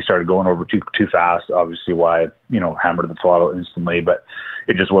instantly started going over too fast. Obviously, why hammered the throttle instantly, but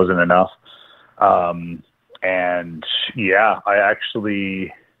it just wasn't enough. And yeah, I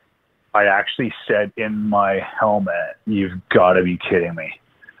actually said in my helmet, "You've got to be kidding me,"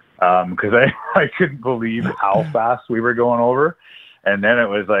 because I couldn't believe how fast we were going over. And then it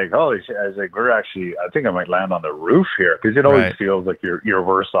was like, holy shit! I was like, I think I might land on the roof here, because it always feels like you're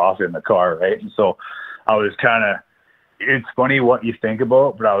worse off in the car, right? And so I was it's funny what you think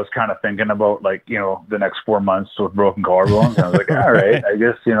about, but I was kind of thinking about the next 4 months with broken collarbones. And I was like, all right, I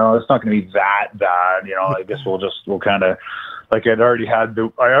guess, it's not going to be that bad. I guess we'll kind of, like I already had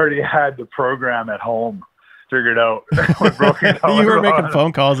the program at home figured out with broken collarbones. You were making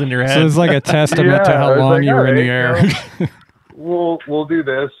phone calls in your head. So it's like a testament to how long you were in the air. We'll do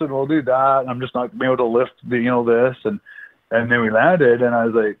this and we'll do that. And I'm just not going to be able to lift this. And then we landed, and I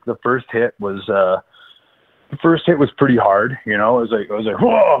was like, the first hit was, the first hit was pretty hard, you know. It was like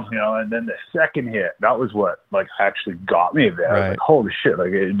whoa, you know. And then the second hit, that was what like actually got me a bit. I was like, holy shit!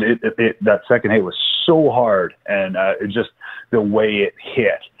 Like that second hit was so hard, and it just the way it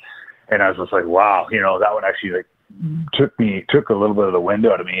hit, and I was just like, wow, you know, that one actually like took a little bit of the wind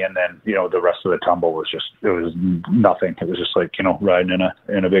out of me. And then, you know, the rest of the tumble was just, it was nothing. It was just like, you know, riding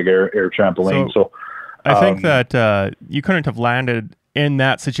in a big air trampoline. So I think that you couldn't have landed in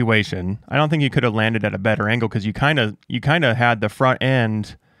that situation. I don't think you could have landed at a better angle, because you kind of had the front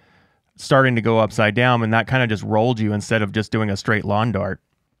end starting to go upside down, and that kind of just rolled you instead of just doing a straight lawn dart.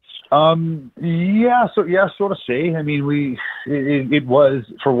 Yeah, sort of say. I mean, it was,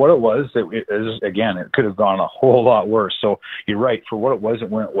 for what it was, again, it could have gone a whole lot worse. So you're right, for what it was, it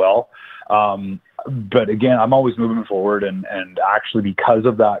went well. But again, I'm always moving forward, and actually because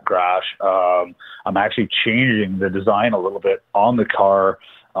of that crash, I'm actually changing the design a little bit on the car,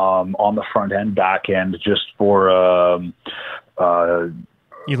 on the front end, back end, just for,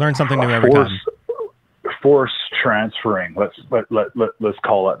 you learn something new every time. Force transferring, let's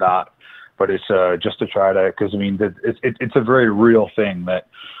call it that. But it's just to try to, because I mean, it's a very real thing that,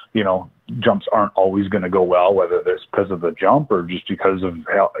 you know, jumps aren't always going to go well, whether it's because of the jump or just because of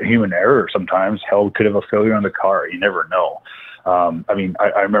human error. Sometimes hell could have a failure on the car. You never know. I mean,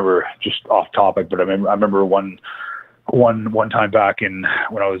 I remember, just off topic, but I remember one time back when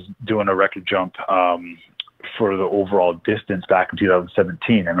I was doing a record jump for the overall distance back in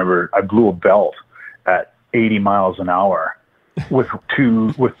 2017. I remember I blew a belt at 80 miles an hour with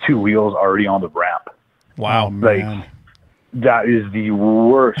two wheels already on the ramp. Wow, man. Like, that is the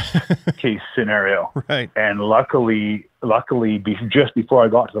worst case scenario. Right. And luckily, just before I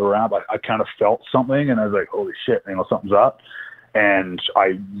got to the ramp, I kind of felt something, and I was like, holy shit, you know, something's up. And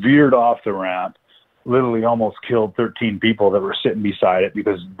I veered off the ramp, literally almost killed 13 people that were sitting beside it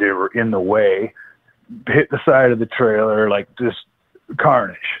because they were in the way, hit the side of the trailer, like just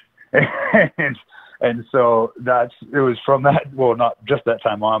carnage. And so it was from that, well, not just that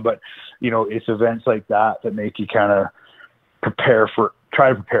time on, but, you know, it's events like that make you kind of try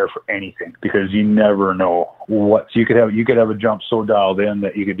to prepare for anything, because you never know you could have a jump so dialed in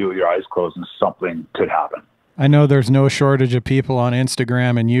that you could do it with your eyes closed and something could happen. I know there's no shortage of people on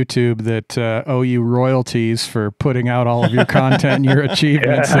Instagram and YouTube that owe you royalties for putting out all of your content and your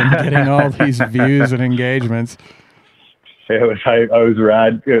achievements and getting all these views and engagements. I was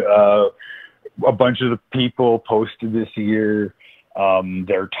rad. A bunch of the people posted this year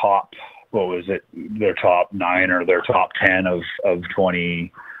their top, their top 9 or their top 10 of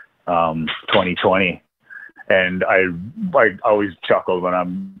 2020. And I always chuckle when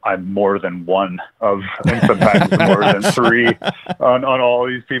I'm more than one of, and sometimes more than 3 on all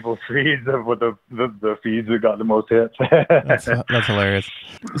these people's feeds of what the feeds that got the most hits. That's hilarious.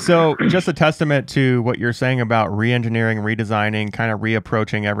 So just a testament to what you're saying about re-engineering, redesigning, kind of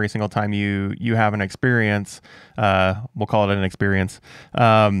reapproaching every single time you have an experience. We'll call it an experience.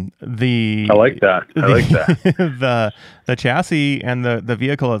 I like that. The chassis and the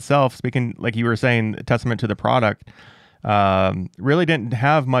vehicle itself, speaking like you were saying, testament to the product, really didn't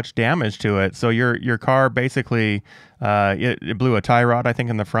have much damage to it. So your car basically it blew a tie rod, I think,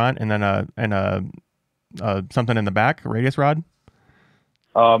 in the front, and then something in the back, a radius rod.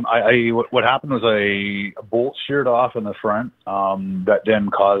 What happened was a bolt sheared off in the front that then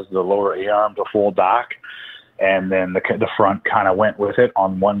caused the lower A-arm to fold back. And then the front kind of went with it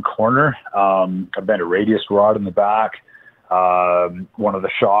on one corner. I bent a radius rod in the back. One of the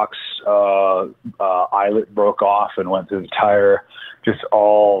shocks eyelet broke off and went through the tire. Just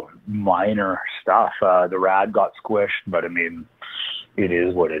all minor stuff. The rad got squished, but I mean, it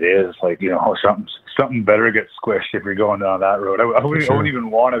is what it is. Like, you know, something better gets squished if you're going down that road. I wouldn't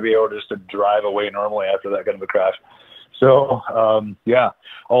even want to be able just to drive away normally after that kind of a crash. So yeah,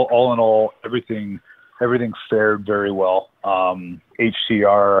 all in all, everything fared very well.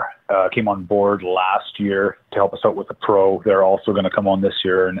 HCR came on board last year to help us out with the Pro. They're also going to come on this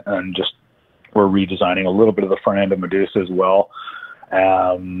year, and just we're redesigning a little bit of the front end of Medusa as well.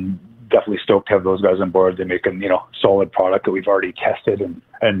 Definitely stoked to have those guys on board. They make a solid product that we've already tested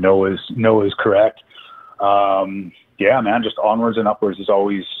and know is correct. Yeah, man, just onwards and upwards is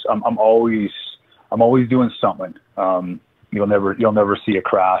always. I'm always doing something. You'll never see a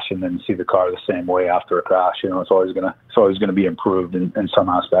crash and then see the car the same way after a crash. You know, it's always gonna be improved in some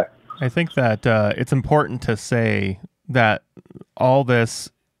aspect. I think that it's important to say that all this,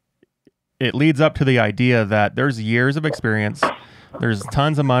 it leads up to the idea that there's years of experience, there's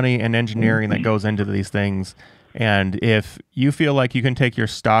tons of money and engineering that goes into these things, and if you feel like you can take your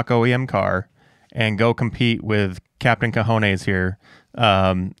stock OEM car and go compete with Captain Cajones here,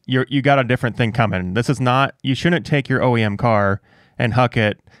 you got a different thing coming. This is not, you shouldn't take your OEM car and huck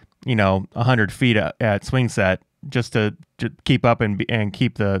it, 100 feet at swing set just to keep up and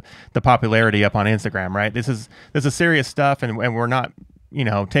keep the popularity up on Instagram, right? This is serious stuff, and we're not,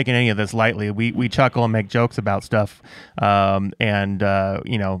 taking any of this lightly. We chuckle and make jokes about stuff,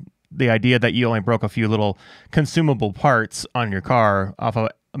 the idea that you only broke a few little consumable parts on your car off a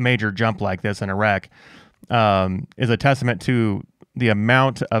major jump like this in a wreck is a testament to the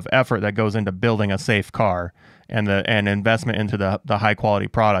amount of effort that goes into building a safe car and investment into the high quality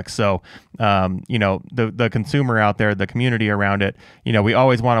products. So, the consumer out there, the community around it, we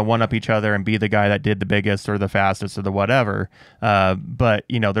always want to one up each other and be the guy that did the biggest or the fastest or the whatever. But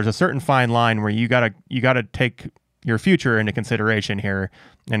there's a certain fine line where you gotta take your future into consideration here.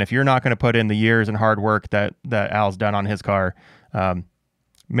 And if you're not going to put in the years and hard work that Al's done on his car,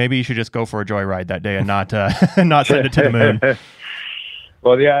 maybe you should just go for a joyride that day and not send it to the moon.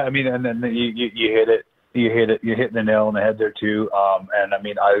 Well, yeah, I mean, and then you hit it. You hit the nail on the head there too. And I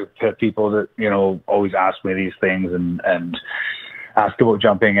mean, I've had people that, always ask me these things and ask about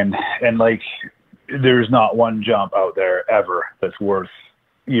jumping and like, there's not one jump out there ever that's worth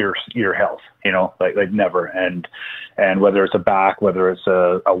your health, like never. And whether it's a back, whether it's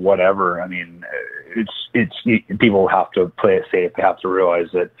a whatever, I mean, it's people have to play it safe. They have to realize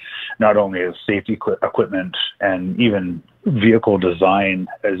that not only is safety equipment and even vehicle design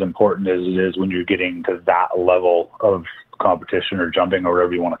as important as it is when you're getting to that level of competition or jumping or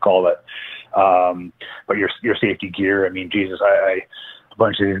whatever you want to call it. But your safety gear, I mean, Jesus, a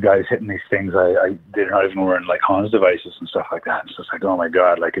bunch of these guys hitting these things, they're not even wearing like Hans devices and stuff like that. It's just like, oh my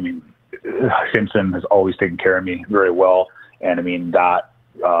God. Like, I mean, Simpson has always taken care of me very well. And I mean, that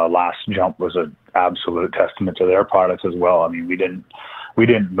last jump was an absolute testament to their products as well. I mean, we didn't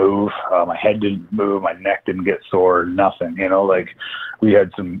move. My head didn't move. My neck didn't get sore. Nothing. Like we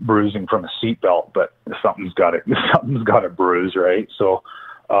had some bruising from a seatbelt, but something's got to bruise, right? So,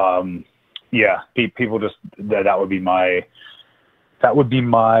 yeah, people just that would be my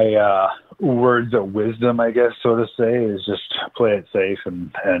words of wisdom, I guess, so to say, is just play it safe.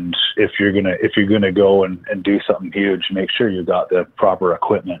 And if you're gonna go and do something huge, make sure you got the proper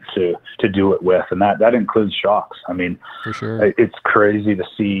equipment to do it with. And that includes shocks. I mean, for sure, it's crazy to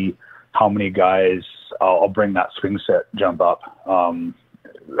see how many guys, I'll bring that swing set jump up.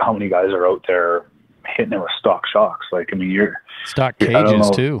 How many guys are out there hitting it with stock shocks? Like, I mean, you're stock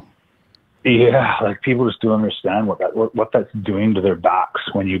cages too. Yeah, like people just don't understand what that's doing to their backs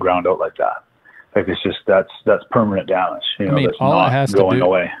when you ground out like that. Like it's just that's permanent damage. I mean, that's all not it has going to do,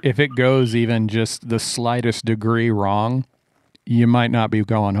 away. If it goes even just the slightest degree wrong, you might not be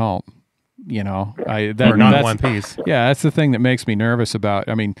going home. Or not in one piece. Yeah, that's the thing that makes me nervous about.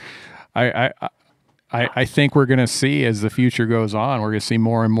 I mean, I think we're going to see as the future goes on, we're going to see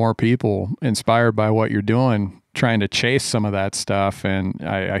more and more people inspired by what you're doing, trying to chase some of that stuff. And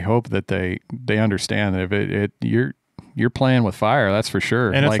I hope that they understand that if you're playing with fire, that's for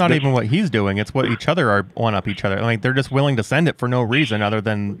sure. And it's not even what he's doing. It's what each other are one up each other. Like they're just willing to send it for no reason other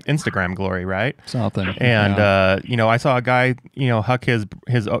than Instagram glory, right? Something. And, I saw a guy, huck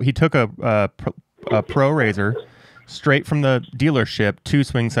he took a Pro RZR straight from the dealership to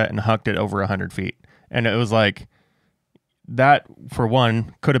swing set and hucked it over 100 feet. And it was like, that for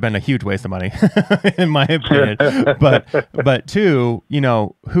one could have been a huge waste of money in my opinion, but two,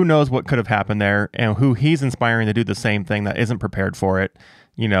 who knows what could have happened there and who he's inspiring to do the same thing that isn't prepared for it.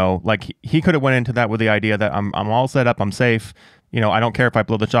 Like he could have went into that with the idea that I'm all set up, I'm safe. I don't care if I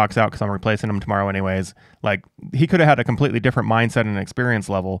blow the shocks out because I'm replacing them tomorrow anyways. Like he could have had a completely different mindset and experience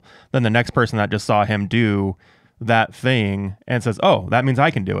level than the next person that just saw him do that thing and says, oh, that means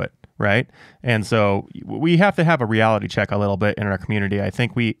I can do it. Right. And so we have to have a reality check a little bit in our community. I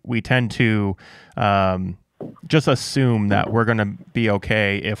think we tend to just assume that we're going to be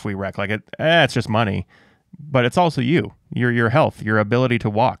okay if we wreck. Like it's just money, but it's also your health, your ability to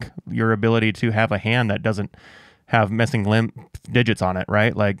walk, your ability to have a hand that doesn't have missing limb digits on it.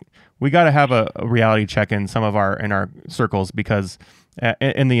 Right. Like we got to have a reality check in our circles, because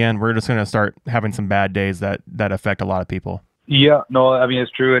in the end, we're just going to start having some bad days that affect a lot of people. Yeah, no, I mean,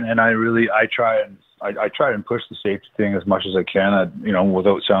 it's true. And I try and push the safety thing as much as I can,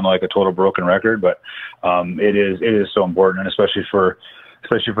 without sounding like a total broken record, but it is so important. And especially for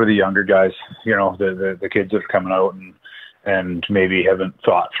the younger guys, the kids that are coming out and maybe haven't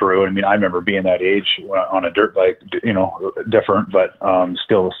thought through. I mean, I remember being that age on a dirt bike, different, but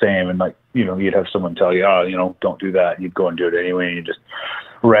still the same. And like, you'd have someone tell you, don't do that. You'd go and do it anyway. And you just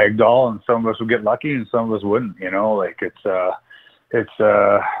ragdoll, and some of us would get lucky and some of us wouldn't, like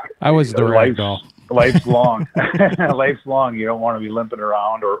I was the ragdoll. life's long. Life's long. You don't want to be limping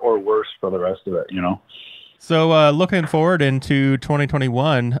around or worse for the rest of it, you know? So looking forward into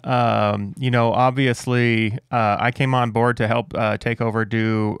 2021, obviously I came on board to help Takeover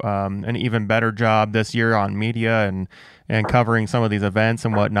do an even better job this year on media and covering some of these events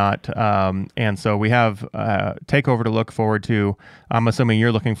and whatnot. And so we have Takeover to look forward to. I'm assuming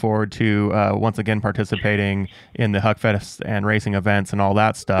you're looking forward to once again participating in the Huckfest and racing events and all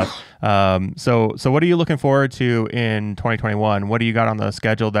that stuff. So what are you looking forward to in 2021? What do you got on the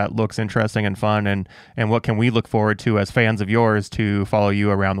schedule that looks interesting and fun? And what can we look forward to as fans of yours to follow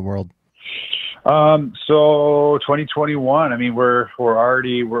you around the world? So 2021, I mean, we're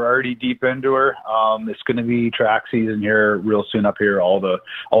already deep into her. It's going to be track season here real soon up here. All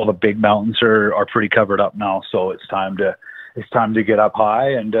the big mountains are pretty covered up now. So it's time to get up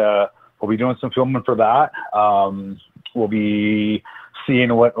high, and, we'll be doing some filming for that. We'll be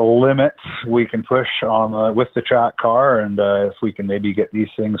seeing what limits we can push on with the track car, and if we can maybe get these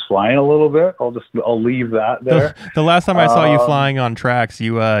things flying a little bit. I'll leave that there. The last time I saw you flying on tracks,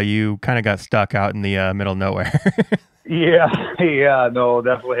 you kind of got stuck out in the middle of nowhere. Yeah, no,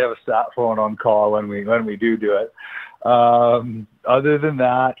 definitely have a sat phone on call when we do it. Other than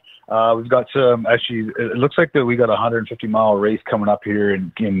that, we've got some, actually, it looks like that we got a 150-mile race coming up here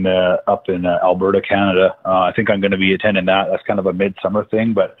in Alberta, Canada. I think I'm going to be attending that. That's kind of a midsummer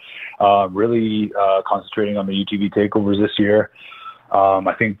thing, but really concentrating on the UTV takeovers this year.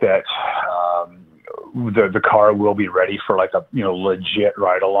 I think that the car will be ready for like a legit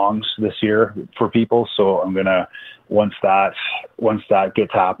ride-alongs this year for people. So I'm gonna once that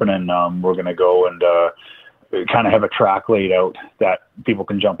gets happening, we're gonna go and kind of have a track laid out that people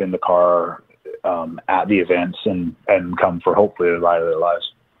can jump in the car at the events and come for hopefully the ride of their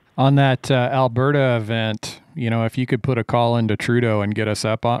lives. On that Alberta event, if you could put a call into Trudeau and get us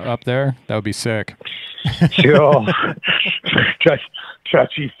up there, that would be sick. Sure.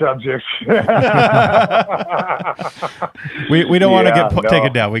 Touchy subject. we don't want to take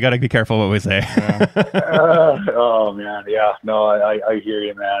it down. We got to be careful what we say. Oh man, yeah. No, I hear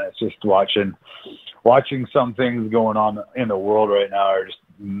you, man. It's just watching some things going on in the world right now are just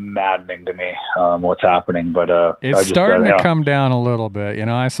maddening to me, what's happening. But it's starting to come down a little bit.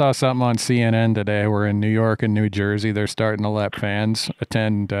 I saw something on CNN today where in New York and New Jersey they're starting to let fans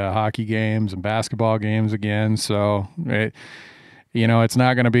attend hockey games and basketball games again. So it's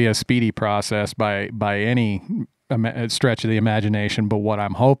not going to be a speedy process by any stretch of the imagination. But what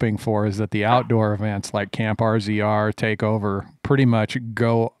I'm hoping for is that the outdoor events like Camp RZR, Takeover, pretty much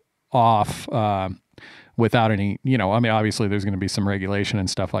go off without any, obviously there's going to be some regulation and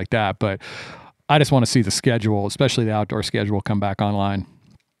stuff like that, but I just want to see the schedule, especially the outdoor schedule, come back online.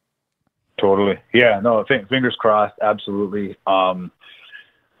 Totally. Yeah, no, fingers crossed. Absolutely. I'm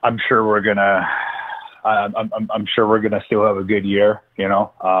sure we're going to, I'm sure we're going to still have a good year, yeah,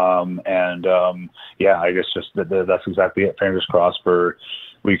 I guess just that's exactly it. Fingers crossed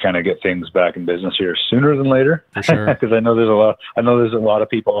we kind of get things back in business here sooner than later. For sure. Because I know there's a lot of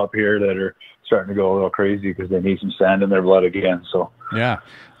people up here that are starting to go a little crazy because they need some sand in their blood again. So yeah.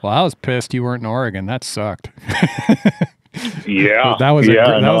 Well, I was pissed you weren't in Oregon. That sucked. Yeah. That was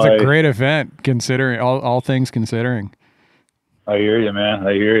a great event considering all things considering. I hear you, man.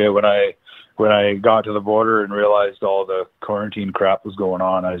 I hear you. When I got to the border and realized all the quarantine crap was going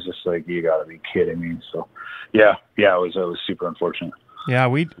on, I was just like, you gotta be kidding me. So yeah, it was super unfortunate. Yeah,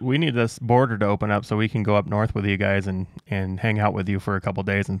 we need this border to open up so we can go up north with you guys and hang out with you for a couple of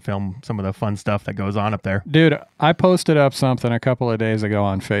days and film some of the fun stuff that goes on up there. Dude, I posted up something a couple of days ago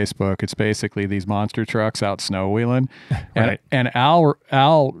on Facebook. It's basically these monster trucks out snow wheeling. Right. And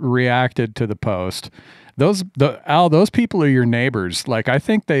Al reacted to the post. Those people are your neighbors. Like I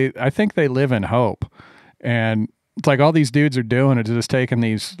think they live in hope. And it's like all these dudes are doing is just taking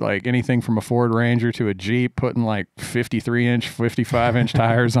these, like anything from a Ford Ranger to a Jeep, putting like 53-inch, 55-inch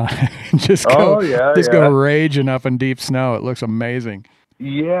tires on it and just go raging up in deep snow. It looks amazing.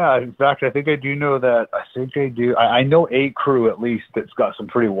 Yeah, in fact, I think I do know that. I know a crew at least that's got some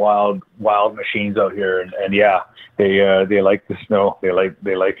pretty wild machines out here, and yeah, they like the snow. They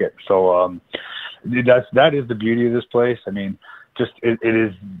like it. So that is the beauty of this place. I mean, just it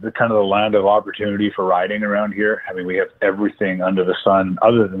is the kind of the land of opportunity for riding around here. I mean, we have everything under the sun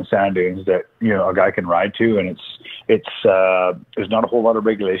other than sand dunes that a guy can ride to, and it's there's not a whole lot of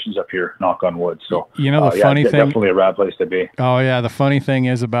regulations up here, knock on wood. So the funny thing, definitely a rad place to be. Oh yeah, the funny thing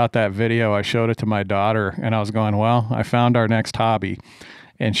is about that video, I showed it to my daughter and I was going, well, I found our next hobby,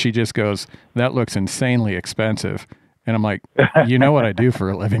 and she just goes, that looks insanely expensive. And I'm like, you know what I do for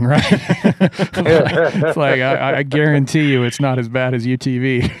a living, right? It's like, I guarantee you it's not as bad as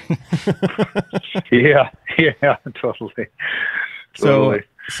UTV. Yeah, totally.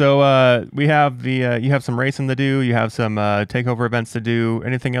 So we have you have some racing to do. You have some takeover events to do.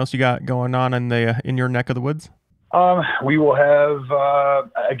 Anything else you got going on in your neck of the woods? We will have,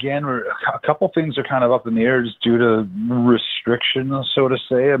 again, a couple things are kind of up in the air just due to restrictions, so to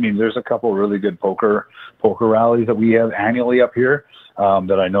say. I mean, there's a couple really good poker rallies that we have annually up here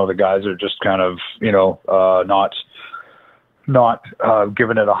that I know the guys are just kind of, not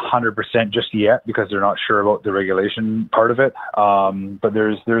giving it 100% just yet because they're not sure about the regulation part of it. But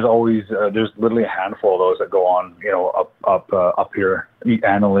there's always there's literally a handful of those that go on, up here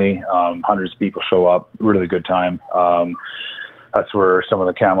annually. Hundreds of people show up, really good time. That's where some of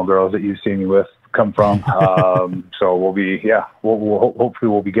the camel girls that you've seen me with come from. So hopefully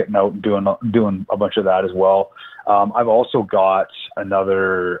we'll be getting out and doing a bunch of that as well. I've also got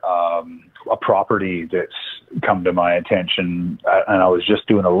another a property that's come to my attention, and I was just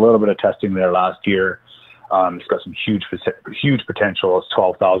doing a little bit of testing there last year. It's got some huge potential. It's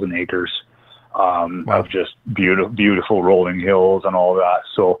 12,000 acres of just beautiful rolling hills and all that.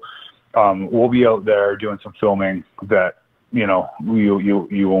 So we'll be out there doing some filming that you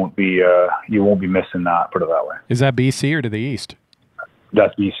won't be missing that. Put it that way. Is that BC or to the east?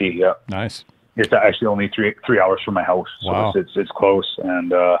 That's BC. Yeah. Nice. It's actually only three hours from my house, so wow. it's close.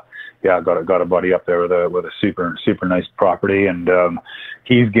 And I got a buddy up there with a super nice property, and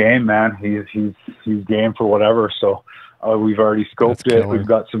he's game, man. He's game for whatever. So we've already scoped it. We've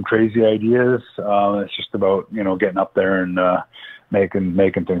got some crazy ideas. It's just about getting up there and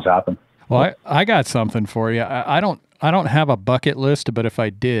making things happen. Well, I got something for you. I don't have a bucket list, but if I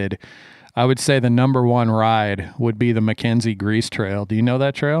did, I would say the number one ride would be the Mackenzie Grease Trail. Do you know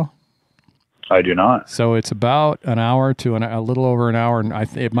that trail? I do not. So it's about an hour to a little over an hour, and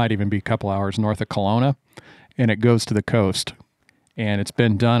it might even be a couple hours north of Kelowna, and it goes to the coast. And it's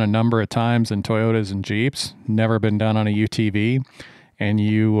been done a number of times in Toyotas and Jeeps, never been done on a UTV. And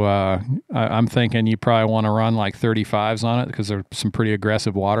I'm thinking you probably want to run like 35s on it because there's some pretty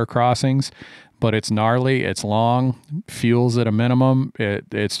aggressive water crossings. But it's gnarly, it's long, fuel's at a minimum.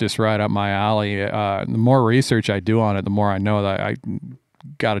 It's just right up my alley. The more research I do on it, the more I know that I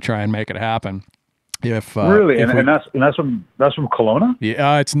got to try and make it happen. Really, and that's from Kelowna.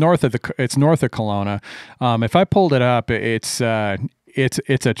 Yeah, it's north of Kelowna. If I pulled it up, it's a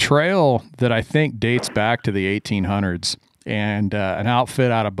trail that I think dates back to the 1800s, and an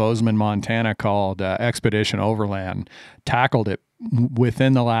outfit out of Bozeman, Montana called Expedition Overland tackled it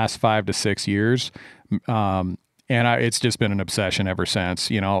within the last 5 to 6 years. And it's just been an obsession ever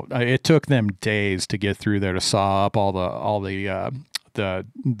since. It took them days to get through there to saw up all the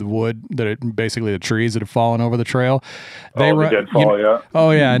wood basically the trees that have fallen over the trail. They deadfall, yeah.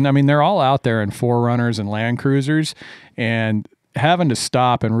 Oh yeah, and I mean they're all out there in 4Runners and Land Cruisers, and having to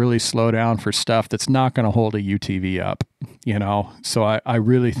stop and really slow down for stuff that's not going to hold a UTV up, So I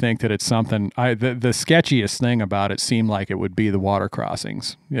really think that it's something. The sketchiest thing about it seemed like it would be the water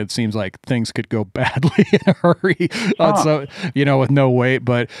crossings. It seems like things could go badly in a hurry, with no weight.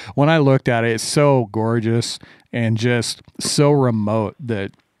 But when I looked at it, it's so gorgeous and just so remote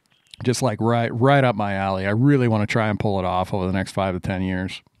that just like right up my alley. I really want to try and pull it off over the next 5 to 10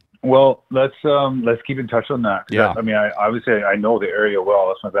 years. Well, let's keep in touch on that. Yeah. I mean, I would say I know the area well.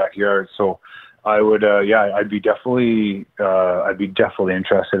 That's my backyard. So I would, I'd be definitely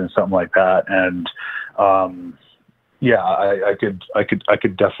interested in something like that. And, I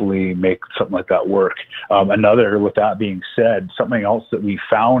could definitely make something like that work. With that being said, something else that we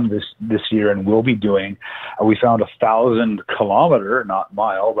found this year and will be doing, we found 1,000 kilometer, not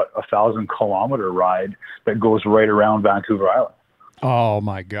mile, but 1,000 kilometer ride that goes right around Vancouver Island. Oh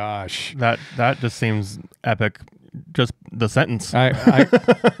my gosh. That just seems epic. Just the sentence. Yeah.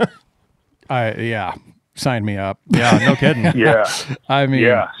 Sign me up. Yeah, no kidding. Yeah. I mean,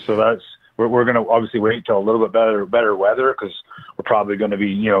 yeah. So we're going to obviously wait till a little bit better weather because we're probably going to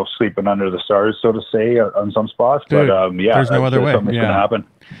be, sleeping under the stars, so to say, on some spots. Dude, but there's no other way. Something's going to happen.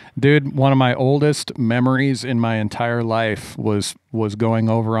 Dude, one of my oldest memories in my entire life was going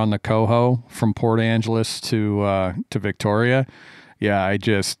over on the Coho from Port Angeles to Victoria. Yeah,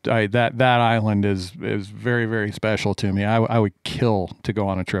 that island is very, very special to me. I would kill to go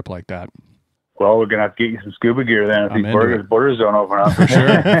on a trip like that. Well, we're gonna have to get you some scuba gear then if these borders don't open up. For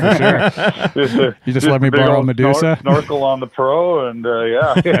sure. You just let me borrow Medusa. Snorkel on the Pro, and there you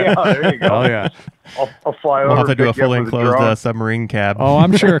go. Oh yeah. I'll fly over. We'll have to do a fully enclosed submarine cab. Oh,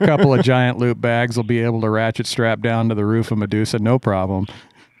 I'm sure a couple of giant loop bags will be able to ratchet strap down to the roof of Medusa, no problem.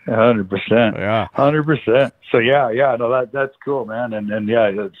 100%. Yeah. 100%. So yeah, no, that's cool, man. And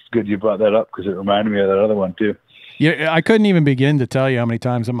yeah, that's good you brought that up because it reminded me of that other one too. Yeah, I couldn't even begin to tell you how many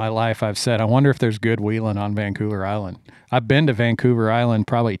times in my life I've said, I wonder if there's good wheeling on Vancouver Island. I've been to Vancouver Island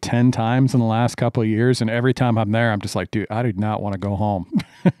probably 10 times in the last couple of years, and every time I'm there, I'm just like, dude, I do not want to go home.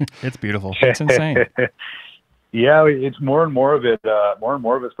 It's beautiful. It's insane. Yeah, it's more and more of it. More and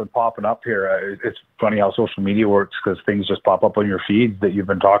more of it's been popping up here. It's funny how social media works because things just pop up on your feeds that you've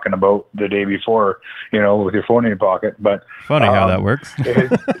been talking about the day before, with your phone in your pocket. But funny how that works.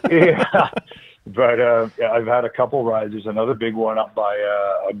 Yeah. But yeah, I've had a couple rides. There's another big one up by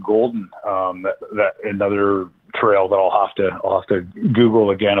a Golden, that another trail that I'll have to Google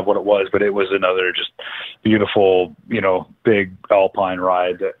again of what it was. But it was another just beautiful, big alpine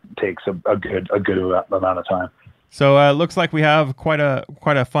ride that takes a good amount of time. So it looks like we have quite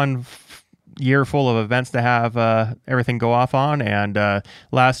a fun year full of events to have everything go off on. And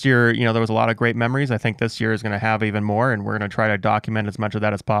last year, there was a lot of great memories. I think this year is going to have even more, and we're going to try to document as much of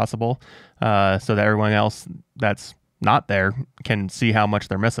that as possible so that everyone else that's not there can see how much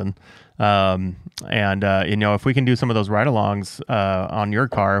they're missing. If we can do some of those ride-alongs on your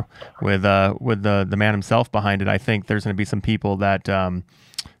car with the man himself behind it, I think there's going to be some people that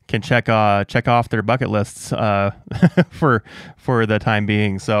can check off their bucket lists for the time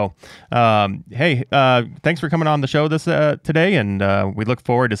being. So, hey, thanks for coming on the show today, and we look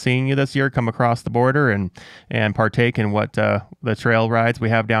forward to seeing you this year come across the border and partake in what the trail rides we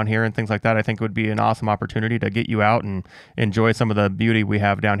have down here and things like that. I think it would be an awesome opportunity to get you out and enjoy some of the beauty we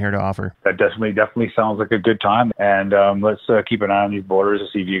have down here to offer. That definitely sounds like a good time, and let's keep an eye on these borders to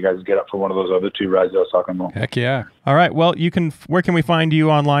see if you guys get up for one of those other two rides I was talking about. Heck yeah. All right. Well, where can we find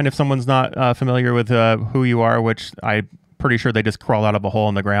you online if someone's not familiar with who you are, which I'm pretty sure they just crawl out of a hole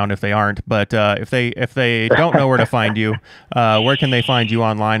in the ground if they aren't. But if they don't know where to find you, where can they find you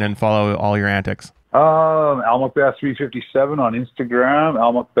online and follow all your antics? Al McBeth 357 on Instagram,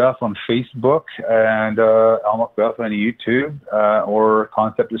 Al McBeth on Facebook, and Al McBeth on YouTube, or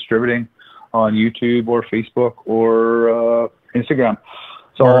Concept Distributing on YouTube or Facebook or Instagram.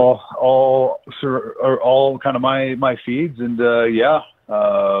 So all kind of my feeds, and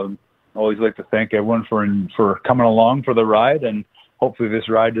always like to thank everyone for coming along for the ride, and hopefully this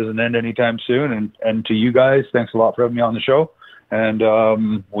ride doesn't end anytime soon. And to you guys, thanks a lot for having me on the show,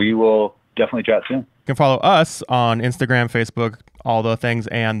 and we will definitely chat soon. You can follow us on Instagram, Facebook, all the things,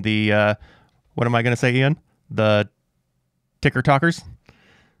 and the what am I going to say, Ian? The Ticker Talkers.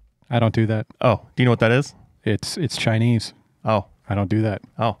 I don't do that. Oh, do you know what that is? It's Chinese. Oh. I don't do that.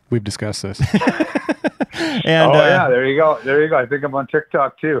 Oh. We've discussed this. And yeah, there you go. I think I'm on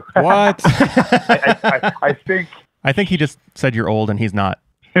TikTok too. What? I think he just said you're old and he's not.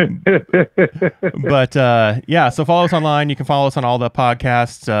 But yeah, so follow us online. You can follow us on all the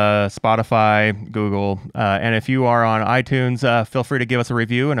podcasts, Spotify, Google, and if you are on iTunes, feel free to give us a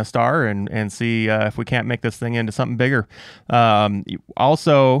review and a star and see if we can't make this thing into something bigger.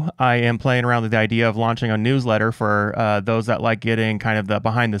 Also, I am playing around with the idea of launching a newsletter for those that like getting kind of the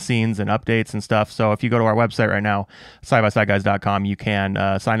behind the scenes and updates and stuff. So if you go to our website right now, sxsguys.link, you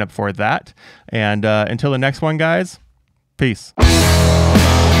can sign up for that. And until the next one, guys, peace.